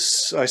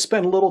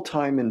spent a little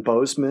time in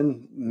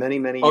Bozeman many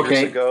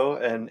years ago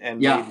and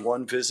made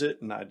one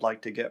visit, and I'd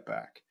like to get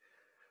back.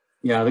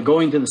 Yeah, the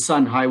Going to the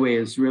Sun Highway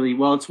is really,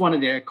 well, it's one of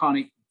the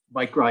iconic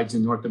bike rides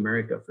in North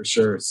America for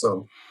sure.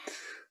 So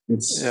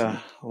it's,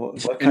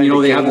 what kind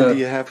of do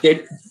you have?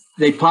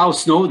 They plow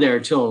snow there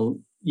till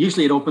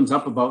usually it opens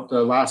up about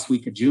the last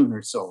week of June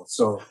or so.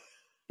 So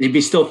they'd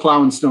be still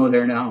plowing snow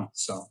there now.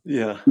 So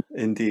yeah,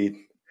 indeed.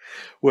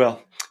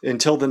 Well,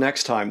 until the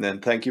next time then,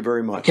 thank you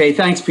very much. Okay,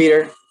 thanks,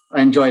 Peter.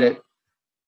 I enjoyed it.